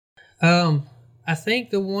 I think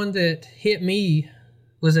the one that hit me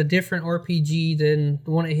was a different RPG than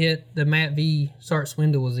the one that hit the Matt V. Sergeant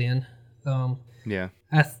Swindle was in. Yeah.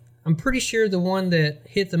 I'm pretty sure the one that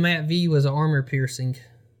hit the Matt V was an armor piercing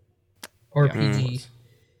RPG.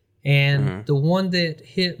 And the one that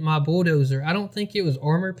hit my bulldozer, I don't think it was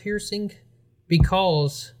armor piercing,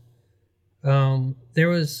 because it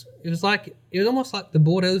was almost like the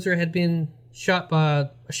bulldozer had been shot by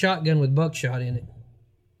a shotgun with buckshot in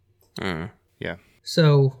it. Yeah.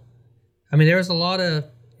 So, I mean, there was a lot of,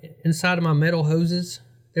 inside of my metal hoses,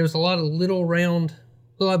 there was a lot of little round,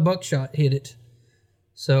 like buckshot hit it.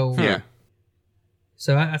 So,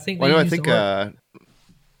 So I think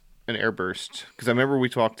an airburst, because I remember we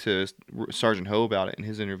talked to Sergeant Ho about it in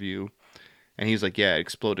his interview, And he's like, yeah, it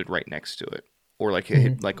exploded right next to it. Or like it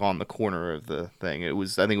hit like on the corner of the thing. I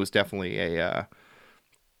think it was definitely a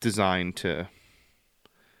designed to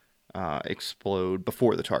explode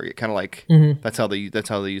before the target. Kind of like that's how they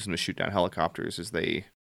use them to shoot down helicopters. Is they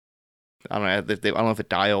I don't know I don't know if it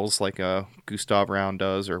dials like a Gustav round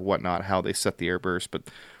does or whatnot. How they set the airburst, but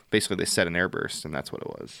basically they set an airburst, and that's what it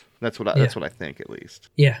was. That's what I think at least.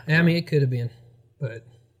 Yeah, I mean it could have been, but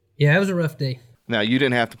yeah, it was a rough day. Now you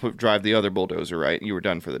didn't have to drive the other bulldozer, right? You were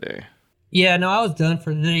done for the day. Yeah, no, I was done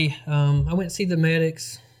for the day. I went to see the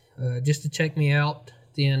medics just to check me out.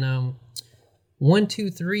 Then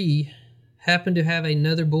 123 happened to have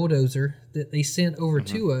another bulldozer that they sent over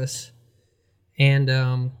to us, and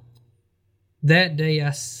that day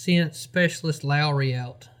I sent Specialist Lowry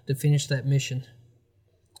out to finish that mission.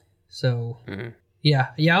 So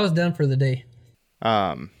yeah, I was done for the day.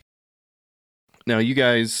 Now you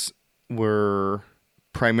guys were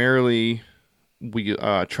primarily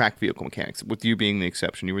track vehicle mechanics, with you being the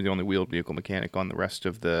exception. You were the only wheeled vehicle mechanic on the rest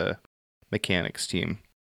of the mechanics team.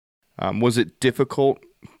 Was it difficult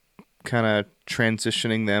kind of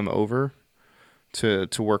transitioning them over to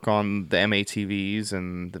work on the MATVs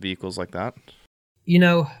and the vehicles like that? You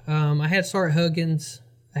know, I had Sergeant Huggins,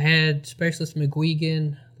 I had Specialist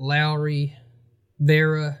McGuigan, Lowry,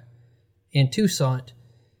 Vera, and Toussaint.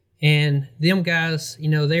 And them guys, you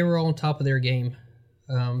know, they were on top of their game.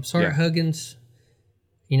 Sergeant Huggins,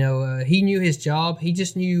 you know, he knew his job. He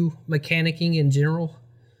just knew mechanicking in general.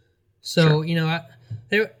 So, you know,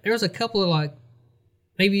 there was a couple of, like,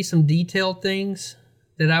 maybe some detailed things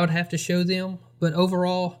that I would have to show them. But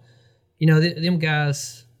overall, you know, them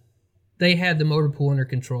guys, they had the motor pool under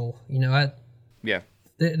control. You know,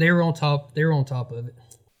 they were on top. They were on top of it.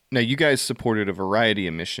 Now, you guys supported a variety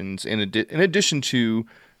of missions in addition to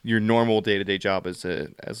your normal day-to-day job as a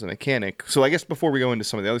mechanic. So I guess before we go into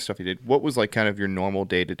some of the other stuff you did, what was like kind of your normal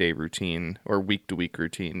day-to-day routine or week-to-week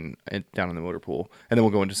routine down in the motor pool? And then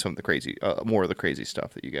we'll go into some of the crazy, more of the crazy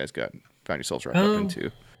stuff that you guys found yourselves wrapped up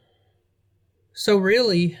into. So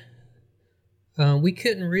really, we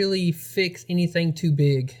couldn't really fix anything too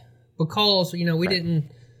big because, you know, we didn't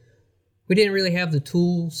really have the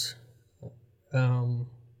tools.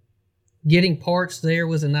 Getting parts there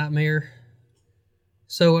was a nightmare.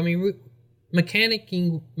 So, I mean,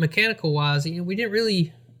 mechanical wise, you know, we didn't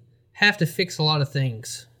really have to fix a lot of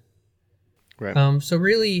things. Right. So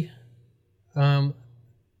really,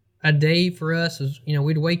 a day for us was, you know,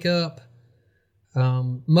 we'd wake up.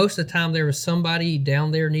 Most of the time there was somebody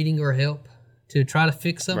down there needing our help to try to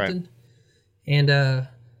fix something. Right. And,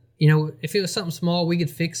 you know, if it was something small, we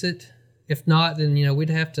could fix it. If not, then, you know, we'd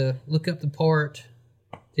have to look up the part.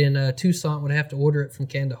 Then Toussaint would have to order it from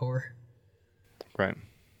Kandahar. Right.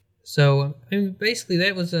 So, I mean, basically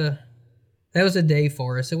that was a day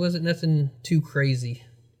for us. It wasn't nothing too crazy.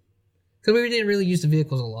 Because we didn't really use the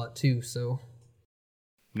vehicles a lot, too, so.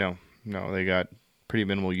 No, they got pretty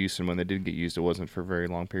minimal use, and when they did get used, it wasn't for very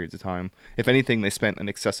long periods of time. If anything, they spent an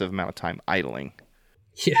excessive amount of time idling.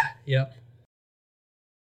 Yeah, yep.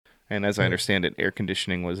 And as I understand it, air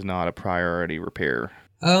conditioning was not a priority repair.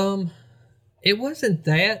 It wasn't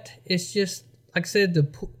that. It's just, like I said,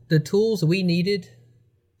 the tools we needed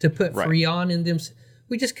to put Freon in them,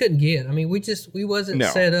 we just couldn't get. I mean, we wasn't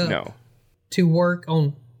set up to work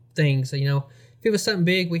on things. You know, if it was something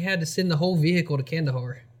big, we had to send the whole vehicle to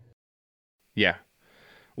Kandahar. Yeah.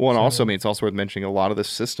 Well, and also, I mean, it's also worth mentioning a lot of the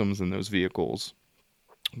systems in those vehicles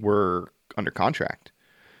were under contract.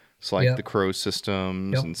 It's like the Crow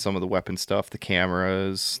systems and some of the weapon stuff, the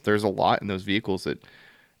cameras. There's a lot in those vehicles that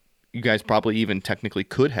you guys probably even technically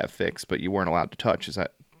could have fixed, but you weren't allowed to touch. Is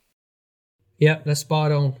that? Yeah, that's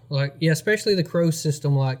spot on. Like, yeah, especially the Crow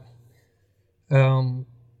system. Like,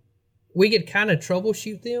 we could kind of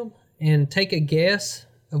troubleshoot them and take a guess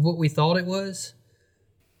of what we thought it was,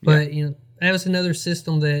 but you know, that was another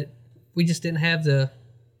system that we just didn't have the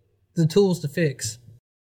tools to fix.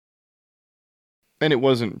 And it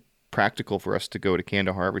wasn't practical for us to go to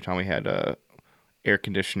Kandahar every time we had a air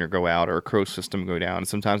conditioner go out or a Crow system go down. And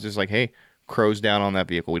sometimes it's like, hey, Crow's down on that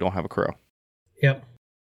vehicle. We don't have a Crow. Yep.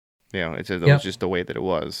 You know, it was just the way that it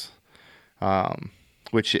was.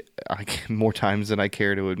 Which more times than I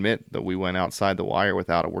care to admit that we went outside the wire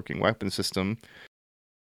without a working weapon system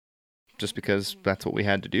just because that's what we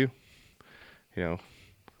had to do. You know,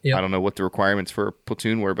 I don't know what the requirements for a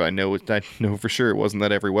platoon were, but I know for sure it wasn't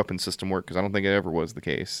that every weapon system worked, because I don't think it ever was the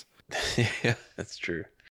case. Yeah, that's true.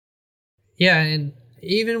 Yeah, and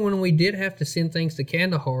even when we did have to send things to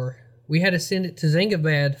Kandahar, we had to send it to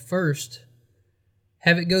Zengabad first,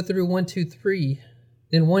 have it go through 123,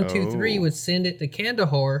 then 123 would send it to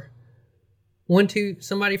Kandahar.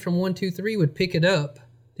 somebody from 123 would pick it up,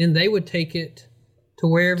 then they would take it to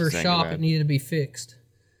wherever Send it shop back. it needed to be fixed.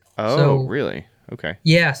 Oh, So- really? Okay.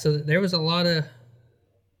 Yeah, so there was a lot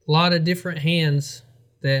of different hands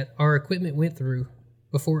that our equipment went through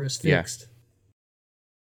before it was Yeah. fixed.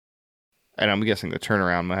 And I'm guessing the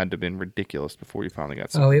turnaround had to have been ridiculous before you finally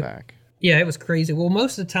got something back. Yeah, it was crazy. Well,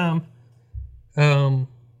 most of the time,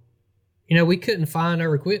 we couldn't find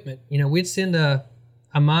our equipment. We'd send a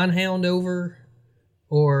mine hound over,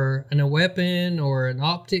 or a weapon, or an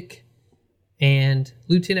optic, and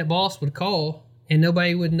Lieutenant Boss would call, and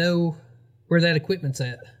nobody would know where that equipment's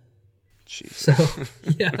at. Jeez.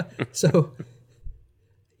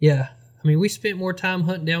 Yeah. I mean, we spent more time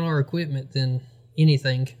hunting down our equipment than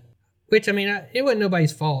anything. Which, I mean, it wasn't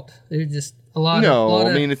nobody's fault. It was just a lot of...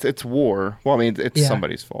 I mean, it's war. Well, I mean, it's Yeah.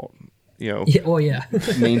 somebody's fault. Yeah, well, yeah.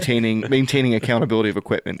 maintaining accountability of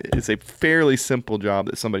equipment is a fairly simple job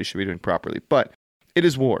that somebody should be doing properly. But it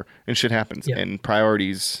is war, and shit happens, Yeah. and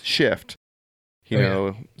priorities shift.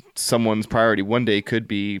 Yeah. Someone's priority one day could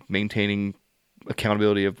be maintaining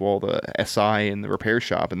accountability of all the SI in the repair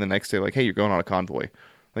shop, and the next day, like, hey, you're going on a convoy.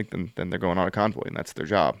 Like, then they're going on a convoy, and that's their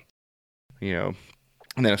job.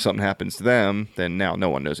 And then if something happens to them, then now no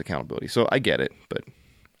one knows accountability. So I get it, but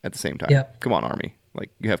at the same time, Yep. come on, Army. Like,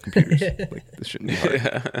 you have computers. Like, this shouldn't be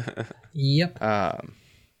hard. Yep.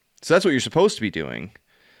 So that's what you're supposed to be doing,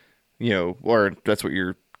 or that's what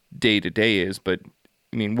your day-to-day is. But,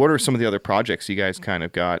 I mean, what are some of the other projects you guys kind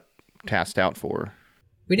of got tasked out for?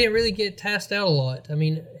 We didn't really get tasked out a lot. I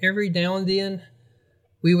mean, every now and then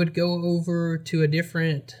we would go over to a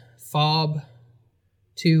different fob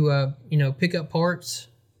to, pick up parts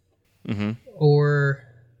or,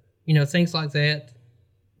 things like that.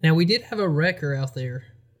 Now, we did have a wrecker out there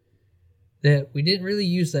that we didn't really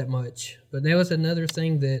use that much, but that was another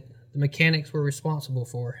thing that the mechanics were responsible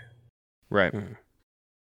for. Right.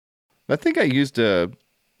 I think I used a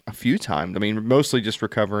few times. I mean, mostly just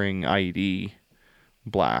recovering IED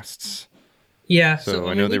blasts. Yeah. So I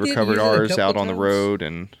mean, know they we did recovered use it a ours couple out on the times. road,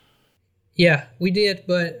 and Yeah, we did,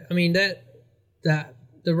 but I mean that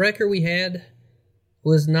the wrecker we had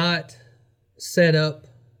was not set up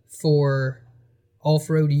for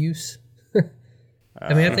off-road use.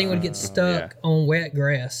 I mean, that thing would get stuck on wet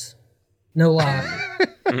grass. No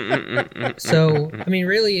lie. So, I mean,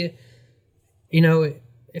 really,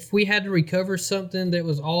 if we had to recover something that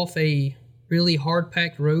was off a really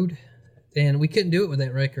hard-packed road, then we couldn't do it with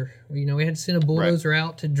that wrecker. We had to send a bulldozer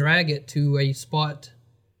out to drag it to a spot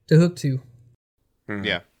to hook to.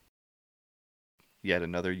 yeah. Yet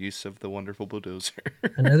another use of the wonderful bulldozer.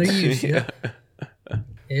 Another use, yeah.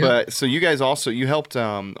 Yep. But so you guys you helped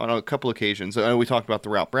on a couple occasions. I know we talked about the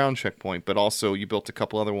Route Brown checkpoint, but also you built a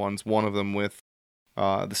couple other ones. One of them with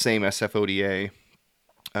the same SFODA,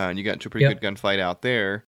 and you got into a pretty good gunfight out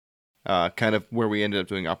there. Kind of where we ended up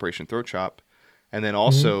doing Operation Throat Chop, and then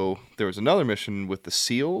also there was another mission with the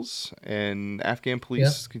SEALs and Afghan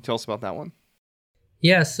police. Can you tell us about that one?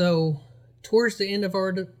 Yeah. So towards the end of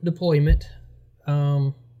our deployment,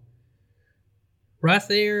 right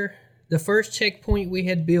there. The first checkpoint we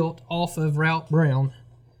had built off of Route Brown,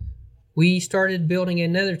 we started building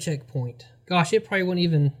another checkpoint. Gosh, it probably wasn't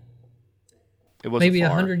even maybe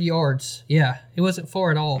 100 yards. Yeah, it wasn't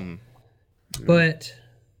far at all. But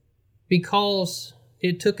because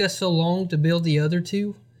it took us so long to build the other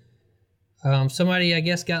two, somebody, I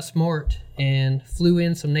guess, got smart and flew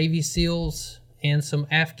in some Navy SEALs and some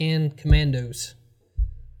Afghan commandos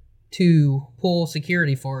to pull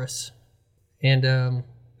security for us. And,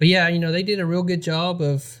 but yeah, they did a real good job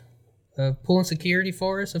of pulling security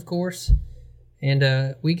for us, of course.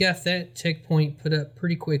 And we got that checkpoint put up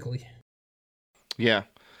pretty quickly. Yeah.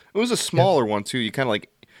 It was a smaller one, too. You kind of like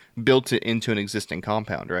built it into an existing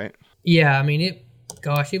compound, right? Yeah, I mean, it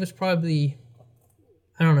was probably,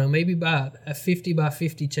 I don't know, maybe by a 50 by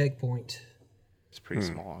 50 checkpoint. It's pretty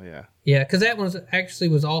small, yeah. Yeah, because that one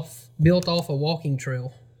was built off a walking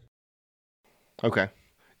trail. Okay.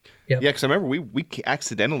 Yep. Yeah, because I remember we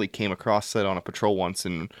accidentally came across that on a patrol once,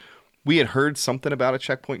 and we had heard something about a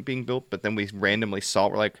checkpoint being built, but then we randomly saw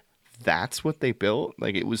it. We're like, that's what they built?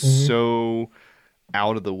 Like, it was so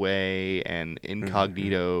out of the way and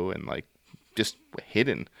incognito and, like, just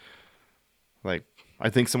hidden. Like, I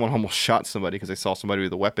think someone almost shot somebody because they saw somebody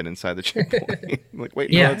with a weapon inside the checkpoint. Like,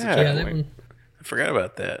 wait, no, that's a checkpoint. That one. I forgot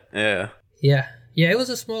about that. Yeah. Yeah, it was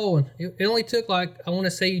a small one. It only took, like, I want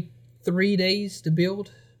to say 3 days to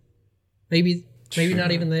build. Maybe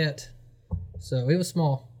not even that. So it was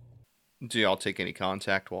small. Do y'all take any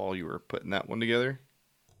contact while you were putting that one together?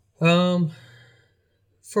 For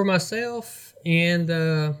myself and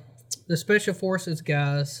the Special Forces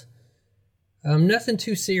guys, Nothing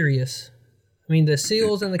too serious. I mean, the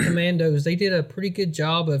SEALs and the commandos, they did a pretty good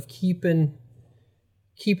job of keeping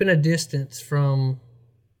a distance from,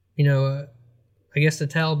 I guess the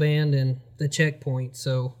Taliban and the checkpoint.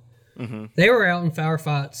 So they were out in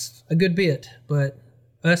firefights a good bit, but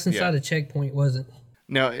us inside the checkpoint wasn't.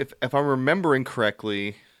 Now, if I'm remembering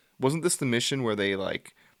correctly, wasn't this the mission where they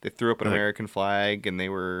threw up an American flag and they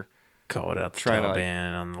were called out the trying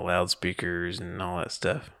Taliban on the loudspeakers and all that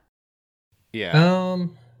stuff? Yeah.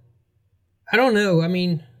 I don't know. I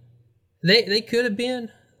mean, they could have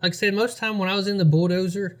been. Like I said, most of the time when I was in the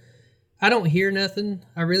bulldozer, I don't hear nothing.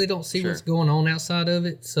 I really don't see what's going on outside of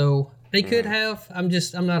it. So they could have. I'm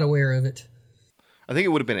not aware of it. I think it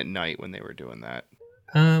would have been at night when they were doing that.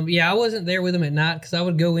 Yeah, I wasn't there with them at night because I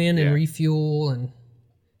would go in and refuel and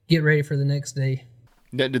get ready for the next day.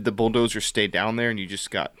 Did the bulldozer stay down there and you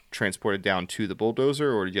just got transported down to the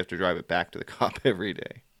bulldozer, or did you have to drive it back to the cop every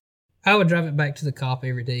day? I would drive it back to the cop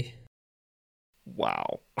every day.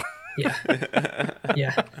 Wow. Yeah.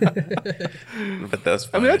 Yeah. But that's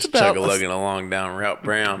fine. That's about chug-a-lugging along down Route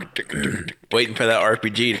Brown, waiting for that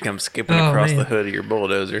RPG to come skipping across the hood of your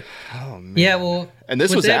bulldozer. Oh, man. Yeah, well... And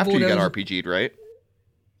this was after you got RPG'd, right?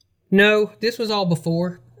 No, this was all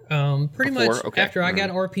before. Pretty much after I got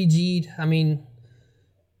RPG'd, I mean,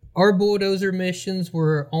 our bulldozer missions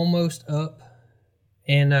were almost up.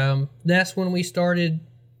 And that's when we started,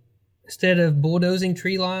 instead of bulldozing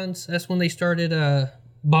tree lines, that's when they started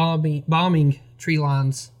bombing tree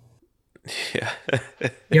lines. Yeah.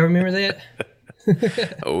 You remember that?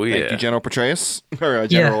 Oh, yeah. Thank you, General Petraeus. Or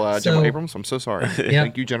General Abrams. I'm so sorry.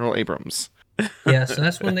 Thank you, General Abrams. Yeah, so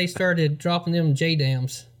that's when they started dropping them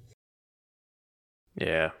J-dams.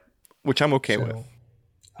 Yeah. Which I'm okay with.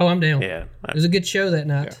 Oh, I'm down. Yeah. It was a good show that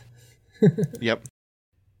night. Yeah. Yep.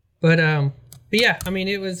 But yeah, I mean,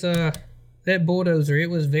 it was, that bulldozer, it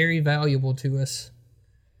was very valuable to us.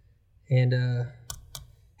 And,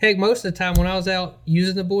 heck, most of the time when I was out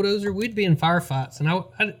using the bulldozer, we'd be in firefights. And I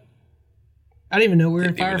didn't even know we were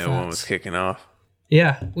in firefights. Didn't even know one was kicking off.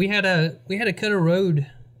 Yeah. We had to cut a road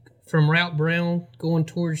from Route Brown going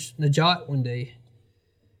towards Najat one day.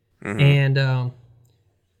 Mm-hmm. And,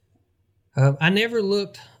 I never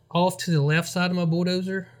looked off to the left side of my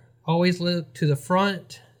bulldozer. Always looked to the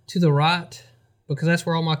front, to the right, because that's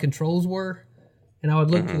where all my controls were. And I would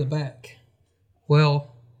look to the back.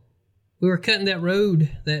 Well, we were cutting that road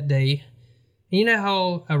that day. And you know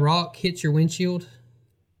how a rock hits your windshield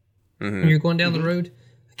when you're going down the road?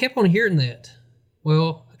 I kept on hearing that.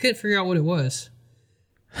 Well, I couldn't figure out what it was.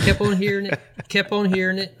 Kept on hearing it.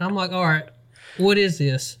 And I'm like, all right, what is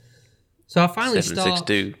this? So I finally stopped.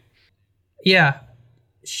 762. Yeah,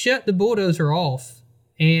 shut the bulldozer off,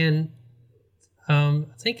 and I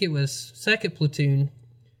think it was 2nd Platoon.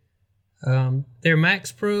 Their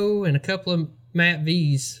Max Pro and a couple of Mat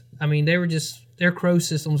Vs. I mean, they were just, their Crow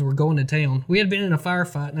systems were going to town. We had been in a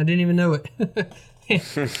firefight, and I didn't even know it.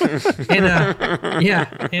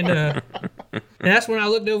 and that's when I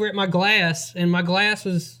looked over at my glass, and my glass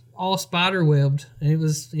was all spider webbed, and it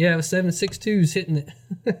was 7.62s hitting it.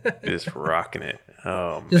 Just rocking it.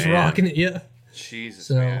 Oh, just rocking it, yeah.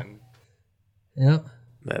 Jesus, man. Yep.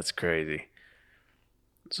 That's crazy.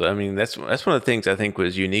 So, I mean, that's one of the things I think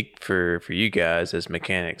was unique for you guys as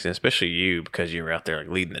mechanics, and especially you, because you were out there like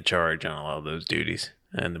leading the charge on all of those duties,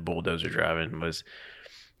 and the bulldozer driving was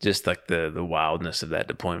just like the wildness of that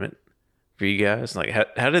deployment for you guys. Like,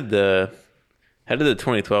 how did the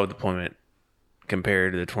 2012 deployment compare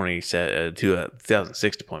to the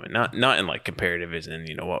 2006 deployment? Not in like comparative as in,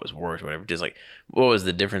 what was worse or whatever, just like what was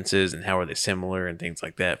the differences and how are they similar and things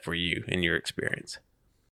like that for you in your experience?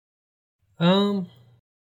 Well,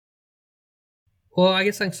 I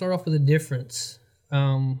guess I can start off with a difference.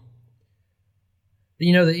 The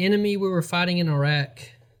enemy we were fighting in Iraq,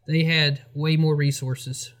 they had way more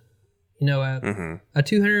resources. A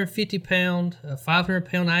 250-pound, a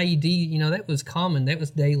 500-pound IED, that was common. That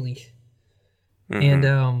was daily.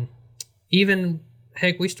 And even,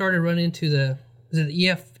 heck, we started running into the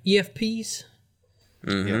EFPs?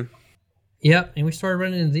 Mm-hmm. Yep, and we started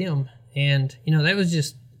running into them. And, that was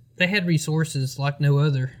just, they had resources like no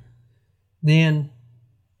other. Then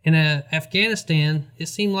in Afghanistan, it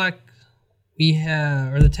seemed like the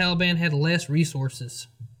Taliban had less resources.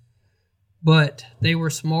 But they were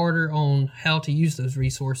smarter on how to use those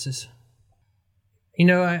resources.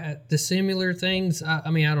 The similar things, I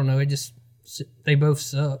mean, I don't know, they both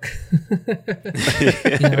suck.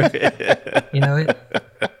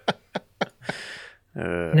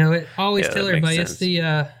 It always tell everybody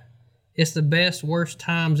it's the best, worst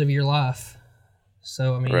times of your life.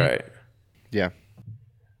 So I mean, right?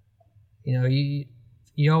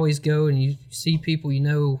 You you always go and you see people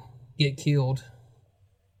get killed.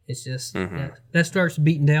 It's just that starts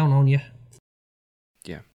beating down on you.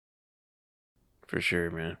 Yeah. For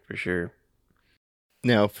sure, man. For sure.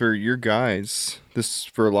 Now, for your guys,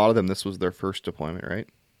 for a lot of them, this was their first deployment, right?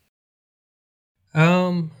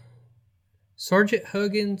 Sergeant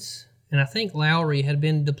Huggins and I think Lowry had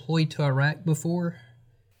been deployed to Iraq before.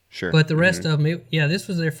 Sure. But the rest of them, this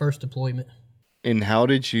was their first deployment. And how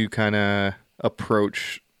did you kind of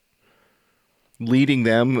approach leading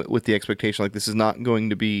them with the expectation, like, this is not going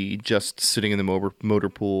to be just sitting in the motor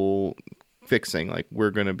pool fixing, like,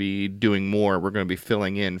 we're going to be doing more, we're going to be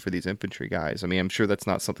filling in for these infantry guys? I mean, I'm sure that's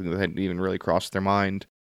not something that had even really crossed their mind.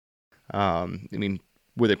 I mean,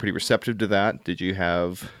 were they pretty receptive to that? Did you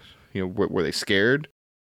have, were they scared?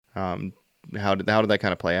 How did that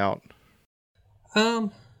kind of play out?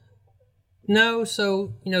 No,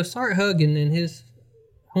 so, Sergeant Huggin and I'm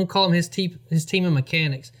going to call him his team of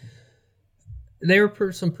mechanics, they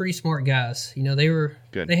were some pretty smart guys. They were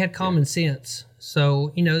good. They had common sense.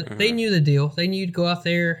 So, they knew the deal. They knew to go out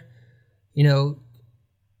there,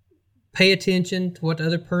 pay attention to what the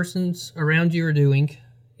other persons around you are doing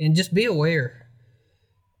and just be aware.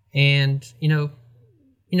 And,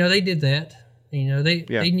 they did that.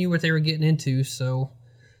 They knew what they were getting into. So,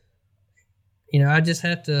 I just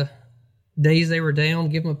had to, days they were down,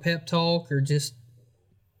 give them a pep talk or just,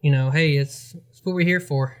 hey, it's what we're here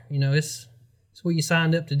for. It's what you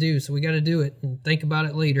signed up to do, so we got to do it and think about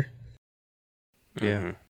it later.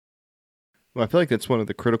 Yeah. Well, I feel like that's one of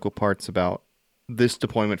the critical parts about this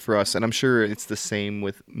deployment for us, and I'm sure it's the same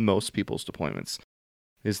with most people's deployments,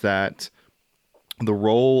 is that the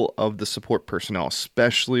role of the support personnel,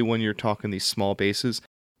 especially when you're talking these small bases,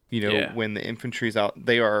 when the infantry's out,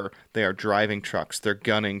 they are driving trucks, they're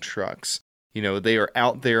gunning trucks, they are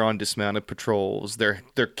out there on dismounted patrols, they're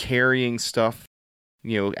carrying stuff,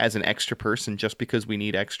 as an extra person just because we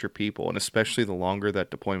need extra people. And especially the longer that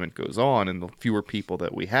deployment goes on and the fewer people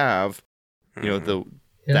that we have,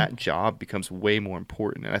 that job becomes way more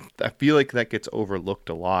important. And I feel like that gets overlooked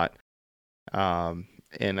a lot.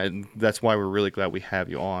 And that's why we're really glad we have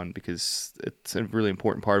you on, because it's a really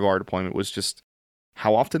important part of our deployment was just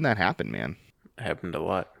how often that happened, man. It happened a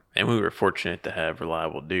lot. And we were fortunate to have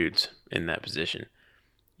reliable dudes in that position.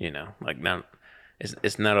 Like now,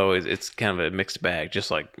 it's not always, it's kind of a mixed bag,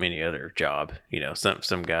 just like any other job.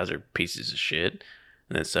 Some guys are pieces of shit,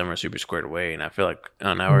 and then some are super squared away. And I feel like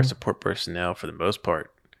on our support personnel, for the most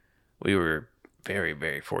part, we were very,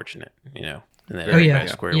 very fortunate, and that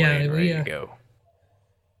everybody's squared away and ready to go.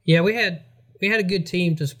 Yeah, we had a good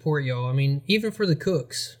team to support y'all. I mean, even for the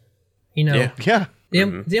cooks,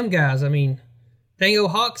 them guys. I mean, Dango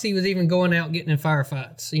Hoxie was even going out getting in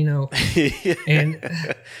firefights, and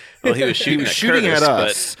well, he was shooting at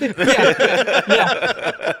us.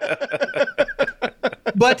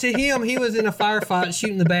 But to him, he was in a firefight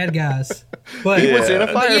shooting the bad guys. But he was in a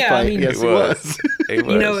firefight. Yeah, I mean, yes, he was. He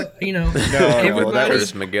was. Everybody. That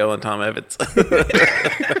was Miguel and Tom Evans.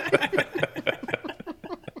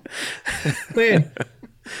 Man,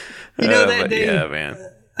 that day. Yeah, man.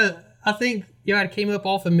 I think I came up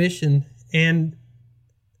off a mission and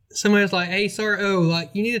somebody was like, "Hey, Sir O,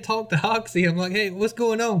 like, you need to talk to Hoxie." I'm like, "Hey, what's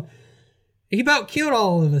going on?" He about killed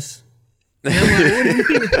all of us. And I'm like, "What do you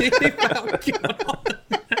mean he about killed all of us?"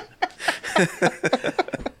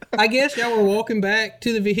 I guess y'all were walking back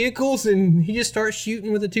to the vehicles and he just starts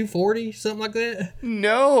shooting with a 240, something like that.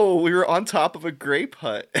 No, we were on top of a grape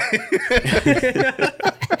hut.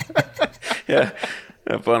 Yeah,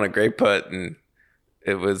 up on a grape hut, and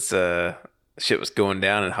it was shit was going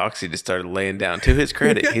down, and Hoxie just started laying down. To his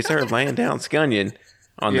credit, he started laying down Scunion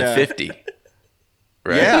on the 50.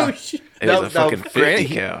 Right? Yeah, it was a fucking 50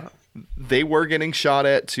 cal. They were getting shot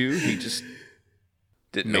at too. He just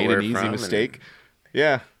didn't made an easy mistake.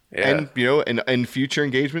 Yeah. And in future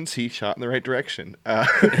engagements, he shot in the right direction.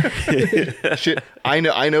 Shit,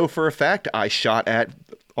 I know for a fact I shot at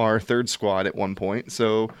our third squad at one point,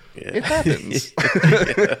 so it happens.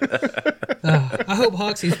 I hope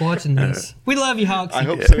Hoxie's watching this. We love you, Hoxie. I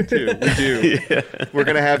hope so too. We do. We're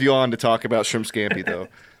gonna have you on to talk about Shrimp Scampi, though.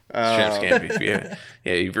 Shrimp Scampi,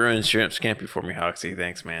 yeah. You've ruined Shrimp Scampi for me, Hoxie.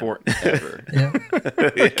 Thanks, man. Forever.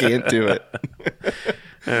 Can't do it.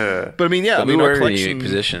 But I mean, we were in a unique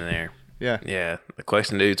position there. Yeah. The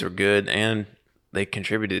collection dudes were good, and they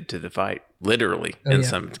contributed to the fight, literally, in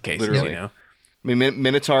some cases. Literally. I mean,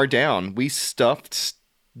 Minotaur down. We stuffed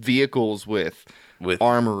vehicles with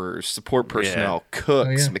armorers, support personnel,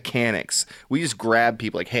 cooks, mechanics. We just grabbed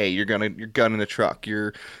people like, "Hey, you're gunning the truck.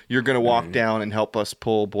 You're gonna walk down and help us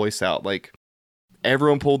pull Boyce out." Like,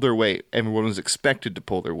 everyone pulled their weight. Everyone was expected to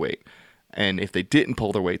pull their weight. And if they didn't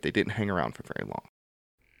pull their weight, they didn't hang around for very long.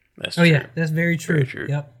 That's Oh true. yeah, that's very true. Very true.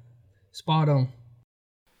 Yep, spot on.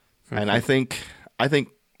 And I think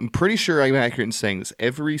I'm pretty sure I'm accurate in saying this.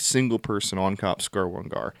 Every single person on Cop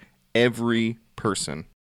Skirwangar, every person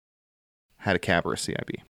had a cab or a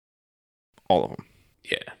CIB. All of them.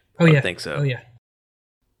 Yeah. Oh yeah, I think so. Oh yeah,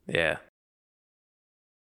 Yeah.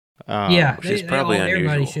 yeah. which is probably everybody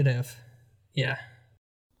unusual. should have. Yeah,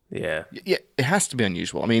 Yeah. Yeah, it has to be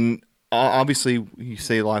unusual. I mean, obviously, you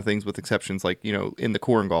say a lot of things with exceptions, like, in the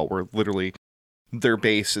Korengal, where literally their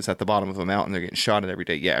base is at the bottom of a mountain, they're getting shot at every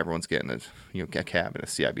day. Yeah, everyone's getting a cab and a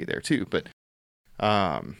CIB there too. But,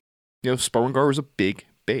 Skirwangar was a big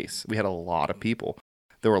base. We had a lot of people.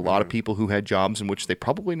 There were a lot of people who had jobs in which they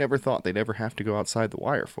probably never thought they'd ever have to go outside the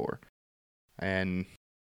wire for. And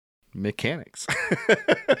mechanics,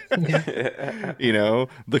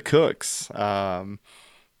 the cooks, our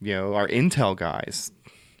intel guys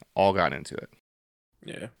all got into it.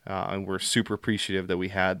 Yeah. And we're super appreciative that we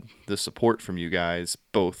had the support from you guys,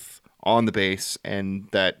 both on the base and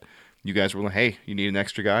that you guys were like, hey, you need an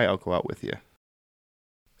extra guy? I'll go out with you.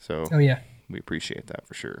 So oh yeah, we appreciate that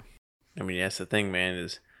for sure. I mean, that's the thing, man,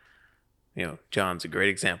 is, John's a great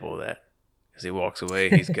example of that. As he walks away,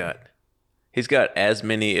 he's got as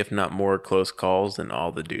many, if not more, close calls than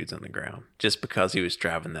all the dudes on the ground, just because he was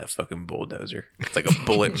driving that fucking bulldozer. It's like a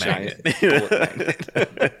bullet magnet.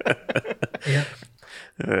 yeah.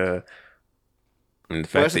 And the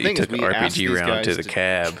fact that you took an RPG round to the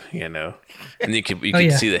cab, and you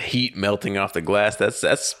can see the heat melting off the glass.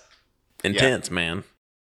 That's intense, man.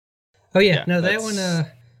 Oh yeah, no,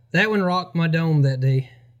 that one rocked my dome that day.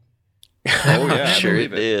 I'm sure it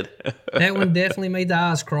did. That one definitely made the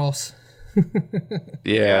eyes cross.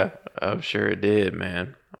 Yeah, I'm sure it did,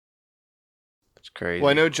 man. It's crazy. Well,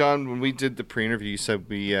 I know, John, when we did the pre-interview, you said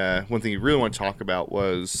one thing you really want to talk about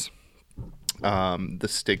was the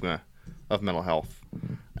stigma of mental health.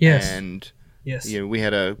 Yes. And yes, we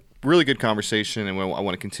had a really good conversation, and I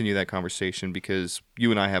want to continue that conversation because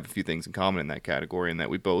you and I have a few things in common in that category, and that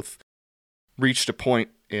we both reached a point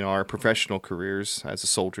in our professional careers as a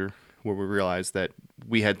soldier where we realized that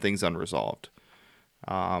we had things unresolved,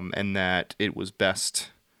 and that it was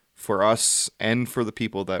best for us and for the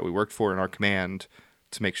people that we worked for in our command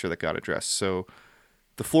to make sure that got addressed. So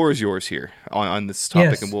the floor is yours here on this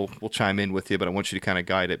topic, Yes. and we'll chime in with you, but I want you to kind of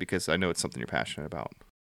guide it because I know it's something you're passionate about.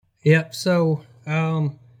 Yep. So,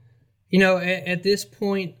 at this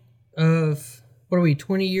point of, what are we,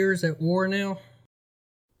 20 years at war now?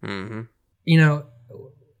 Mm-hmm.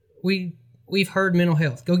 We've heard mental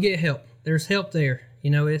health. Go get help. There's help there.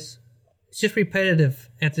 It's just repetitive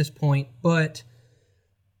at this point. But,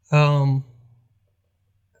 man,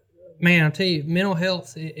 I'll tell you, mental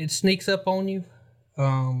health, it sneaks up on you.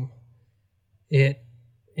 It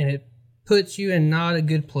puts you in not a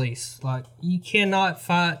good place. Like, you cannot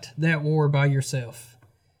fight that war by yourself.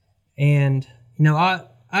 And,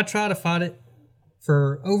 I try to fight it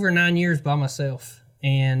for over 9 years by myself.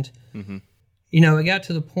 And, it got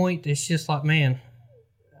to the point it's just like, man,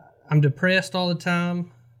 I'm depressed all the time.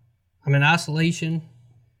 I'm in isolation.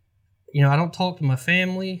 I don't talk to my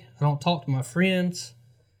family. I don't talk to my friends.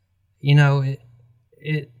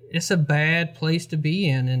 It's a bad place to be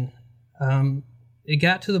in. And it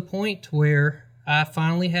got to the point where I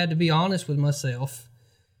finally had to be honest with myself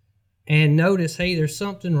and notice, hey, there's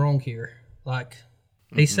something wrong here. Like,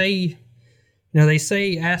 they say, they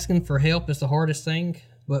say asking for help is the hardest thing.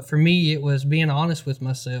 But for me, it was being honest with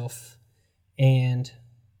myself and,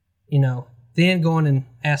 then going and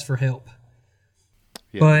ask for help.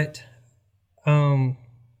 Yeah. But,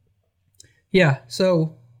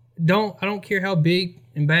 so I don't care how big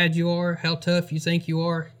and bad you are, how tough you think you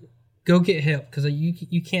are, go get help because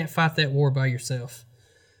you can't fight that war by yourself.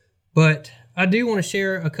 But I do want to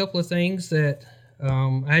share a couple of things that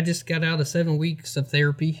I just got out of 7 weeks of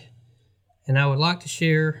therapy, and I would like to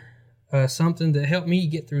share something that helped me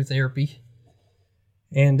get through therapy.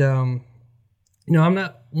 And, I'm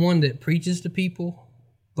not one that preaches to people,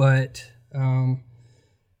 but,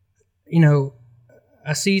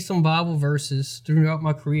 I see some Bible verses throughout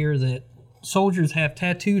my career that soldiers have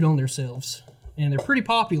tattooed on themselves, and they're pretty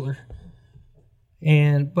popular.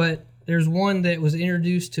 But there's one that was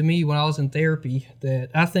introduced to me when I was in therapy that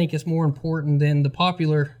I think is more important than the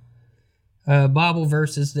popular Bible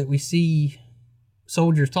verses that we see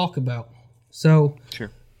soldiers talk about. So, Sure.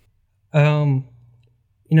 the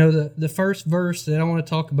first verse that I want to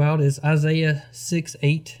talk about is Isaiah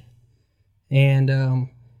 6:8. And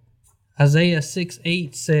Isaiah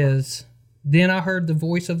 6:8 says, "Then I heard the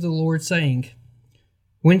voice of the Lord saying,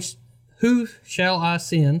 who shall I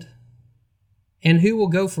send? And who will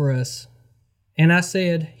go for us? and I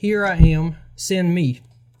said, "Here I am, send me."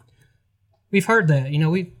 We've heard that.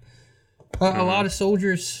 A lot of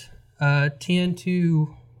soldiers tend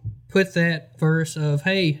to put that verse of,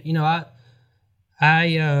 "Hey,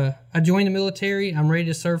 I joined the military. I'm ready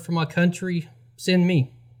to serve for my country. Send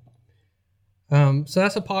me." So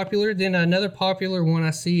that's a popular. Then another popular one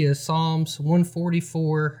I see is Psalms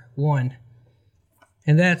 144:1,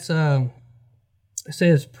 and that's it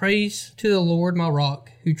says, "Praise to the Lord, my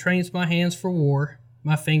rock, who trains my hands for war,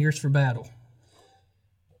 my fingers for battle."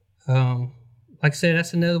 Like I said,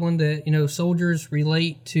 that's another one that soldiers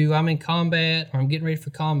relate to. I'm in combat, or I'm getting ready for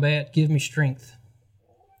combat. Give me strength.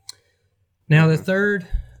 Now, the third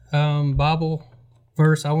Bible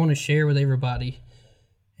verse I want to share with everybody,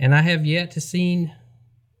 and I have yet to see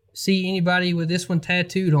anybody with this one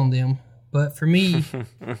tattooed on them, but for me,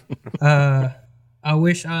 I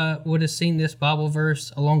wish I would have seen this Bible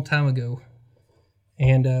verse a long time ago,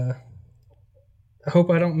 and I hope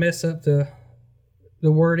I don't mess up the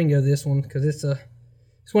wording of this one, because it's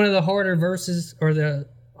one of the harder verses, or the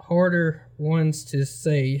harder ones to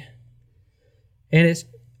say, and it's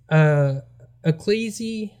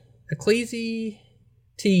Ecclesiastes.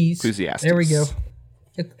 There we go.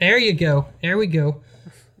 There you go. There we go.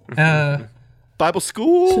 Bible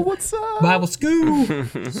school. What's up? Bible school.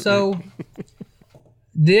 So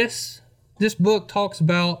this book talks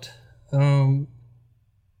about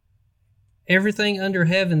everything under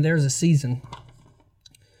heaven. There's a season,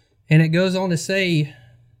 and it goes on to say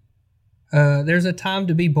there's a time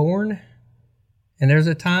to be born, and there's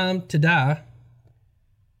a time to die,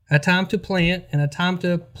 a time to plant, and a time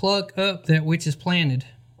to pluck up that which is planted.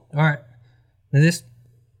 All right. Now this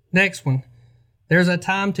next one, there's a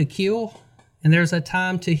time to kill, and there's a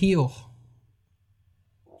time to heal.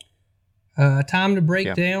 A time to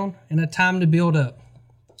break down, and a time to build up.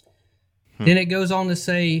 Then it goes on to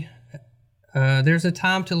say there's a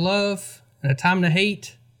time to love, and a time to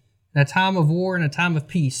hate, and a time of war, and a time of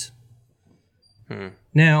peace.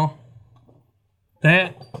 Now,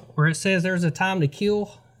 that where it says there's a time to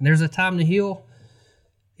kill and there's a time to heal,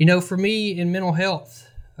 for me in mental health,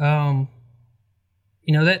 that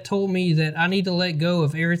told me that I need to let go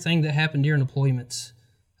of everything that happened during deployments.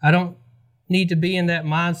 I don't need to be in that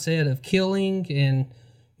mindset of killing and,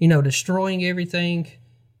 destroying everything.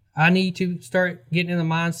 I need to start getting in the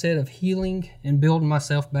mindset of healing and building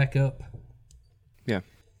myself back up. Yeah.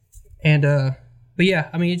 And, but yeah,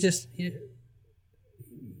 I mean,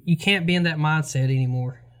 you can't be in that mindset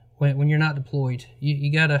anymore when you're not deployed.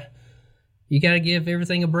 You gotta give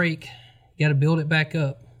everything a break. You gotta build it back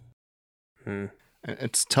up.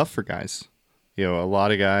 It's tough for guys. A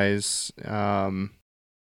lot of guys, there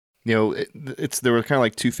were kind of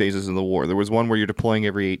like two phases in the war. There was one where you're deploying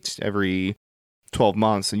every 12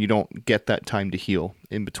 months and you don't get that time to heal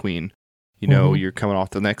in between. You're coming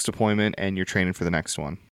off the next deployment and you're training for the next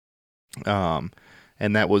one.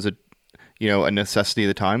 And that was a necessity of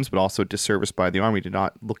the times, but also a disservice by the Army to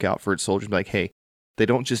not look out for its soldiers and be like, hey, they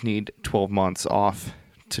don't just need 12 months off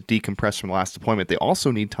to decompress from the last deployment. They also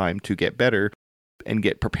need time to get better and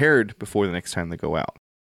get prepared before the next time they go out.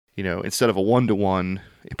 Instead of a 1-to-1,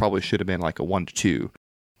 it probably should have been like a 1-to-2,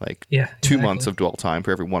 like 2 months of dwell time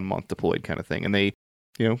for every 1 month deployed kind of thing. And they,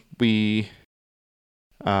 we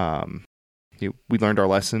learned our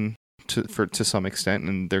lesson to some extent,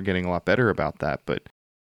 and they're getting a lot better about that. But,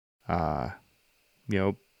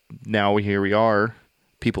 now here we are,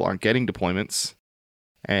 people aren't getting deployments,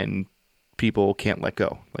 and people can't let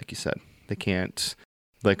go, like you said. They can't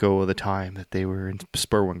let go of the time that they were in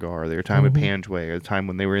Spurwingar, or their time at Panjway, or the time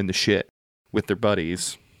when they were in the shit with their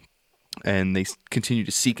buddies, and they continue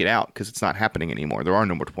to seek it out because it's not happening anymore. There are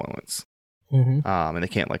no more deployments, and they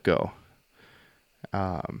can't let go.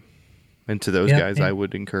 And to those guys, I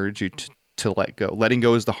would encourage you to let go. Letting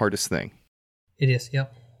go is the hardest thing. It is,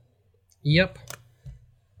 Yep.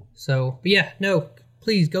 So, but yeah, no,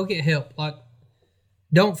 please go get help. Like,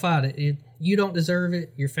 don't fight it. You don't deserve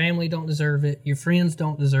it. Your family don't deserve it. Your friends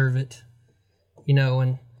don't deserve it.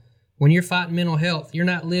 And when you're fighting mental health, you're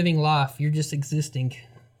not living life. You're just existing.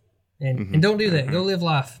 And don't do that. Go live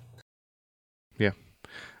life. Yeah.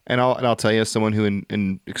 And I'll tell you, as someone who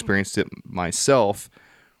experienced it myself,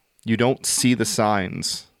 you don't see the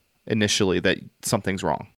signs initially that something's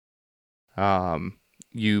wrong.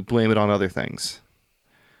 You blame it on other things.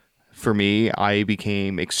 For me, I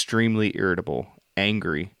became extremely irritable,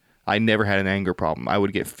 angry. I never had an anger problem. I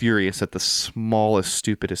would get furious at the smallest,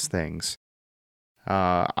 stupidest things.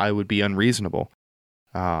 I would be unreasonable,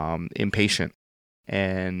 impatient.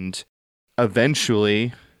 And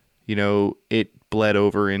eventually, it bled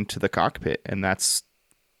over into the cockpit. And that's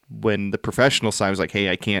when the professional side was like, hey,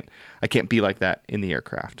 I can't be like that in the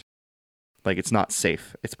aircraft. Like, it's not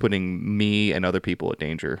safe. It's putting me and other people at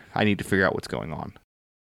danger. I need to figure out what's going on.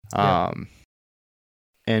 Yeah.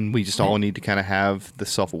 And we just all need to kind of have the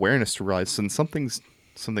self-awareness to realize something's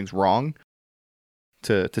wrong,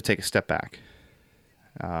 to take a step back,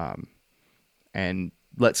 and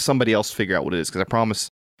let somebody else figure out what it is. Because I promise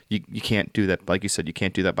you can't do that. Like you said, you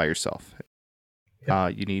can't do that by yourself.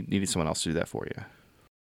 Yep. You need someone else to do that for you.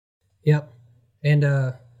 Yep. And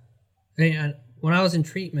when I was in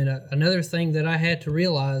treatment, another thing that I had to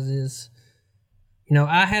realize is,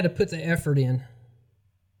 I had to put the effort in.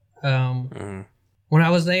 When I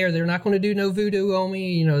was there, they're not going to do no voodoo on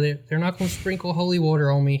me. They're not going to sprinkle holy water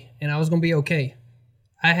on me, and I was going to be okay.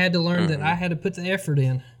 I had to learn that I had to put the effort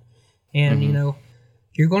in. And,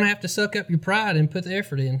 you're going to have to suck up your pride and put the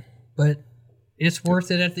effort in, but it's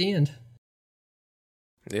worth it at the end.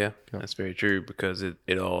 Yeah, that's very true, because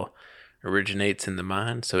it all originates in the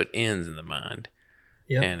mind, so it ends in the mind.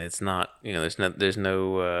 Yep. And it's not, there's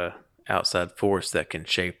no outside force that can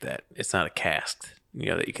shape that. It's not a cast,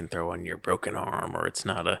 that you can throw on your broken arm, or it's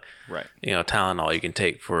not a, Tylenol you can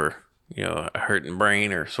take for, a hurting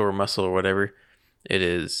brain or sore muscle or whatever. It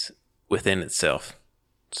is within itself.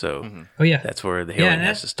 So that's where the healing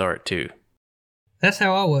has to start too. That's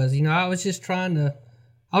how I was. I was just trying to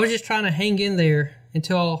hang in there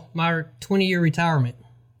until my 20-year retirement.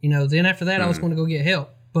 Then after that I was going to go get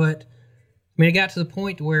help. But it got to the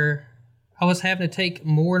point where I was having to take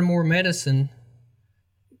more and more medicine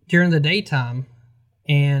during the daytime.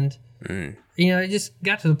 And, it just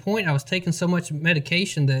got to the point I was taking so much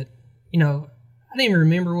medication that, I didn't even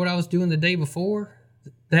remember what I was doing the day before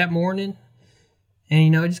that morning.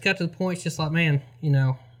 And, it just got to the point, it's just like, man,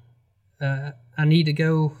 I need to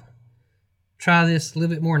go try this a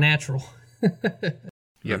little bit more natural.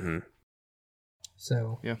 Mm-hmm.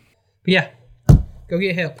 So, yeah. But yeah, go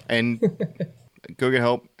get help. And go get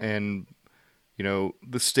help. And,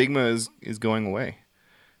 the stigma is going away.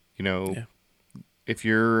 If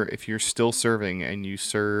you're still serving and you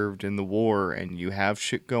served in the war and you have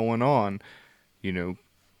shit going on,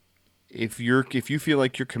 if you feel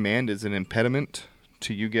like your command is an impediment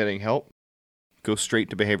to you getting help, go straight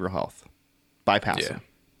to behavioral health. Bypass them.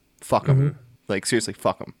 Fuck them. Mm-hmm. Like, seriously,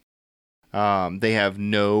 fuck them. They have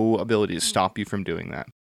no ability to stop you from doing that.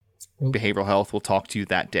 Nope. Behavioral health will talk to you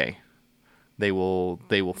that day. They will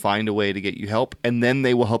find a way to get you help, and then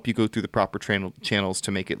they will help you go through the proper channels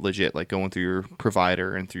to make it legit, like going through your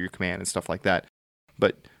provider and through your command and stuff like that.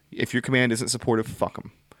 But if your command isn't supportive, fuck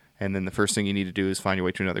them. And then the first thing you need to do is find your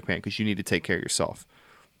way to another command, because you need to take care of yourself.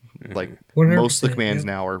 Like, most of the commands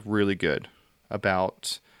now are really good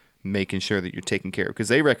about making sure that you're taken care of, because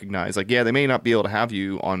they recognize, like, they may not be able to have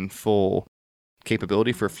you on full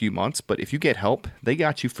capability for a few months, but if you get help, they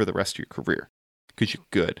got you for the rest of your career, because you're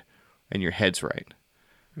good and your head's right.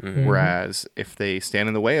 Mm-hmm. Whereas if they stand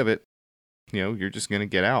in the way of it, you're just going to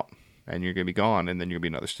get out and you're going to be gone, and then you'll be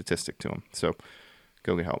another statistic to them. So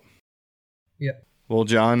go get help. Yep. Well,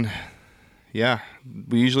 John,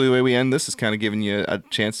 usually the way we end this is kind of giving you a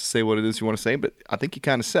chance to say what it is you want to say, but I think you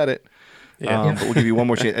kind of said it. Yeah. But we'll give you one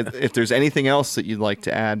more chance. If there's anything else that you'd like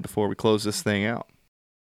to add before we close this thing out.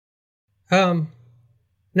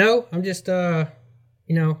 No, I'm just,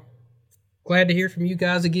 glad to hear from you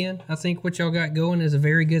guys again. I think what y'all got going is a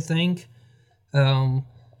very good thing. When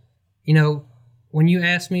you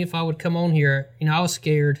asked me if I would come on here, I was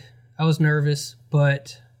scared. I was nervous,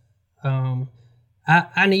 but I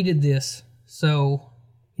needed this. So,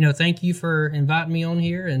 thank you for inviting me on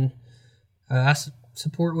here, and I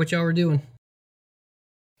support what y'all are doing.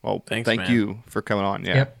 Well, thank you for coming on.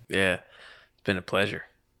 Yeah. Yep. Yeah. It's been a pleasure.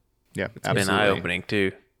 Yeah, it's absolutely. been eye-opening,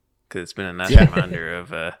 too, because it's been a nice reminder of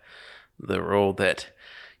the role that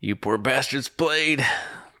you poor bastards played,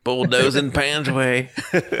 bulldozing Panjway.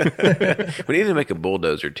 We need to make a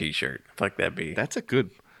bulldozer t-shirt. I feel like that'd be... That's a good...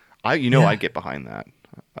 I'd get behind that.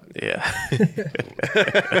 Yeah.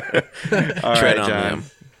 All Tread right, on John. them.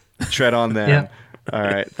 Tread on them. Yeah. All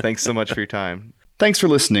right. Thanks so much for your time. Thanks for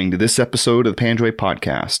listening to this episode of the Panjway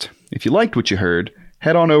Podcast. If you liked what you heard,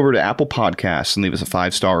 head on over to Apple Podcasts and leave us a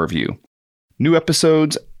 5-star review. New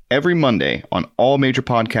episodes every Monday on all major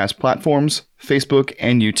podcast platforms, Facebook,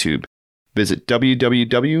 and YouTube. Visit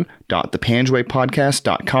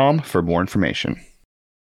www.thepanjwaypodcast.com for more information.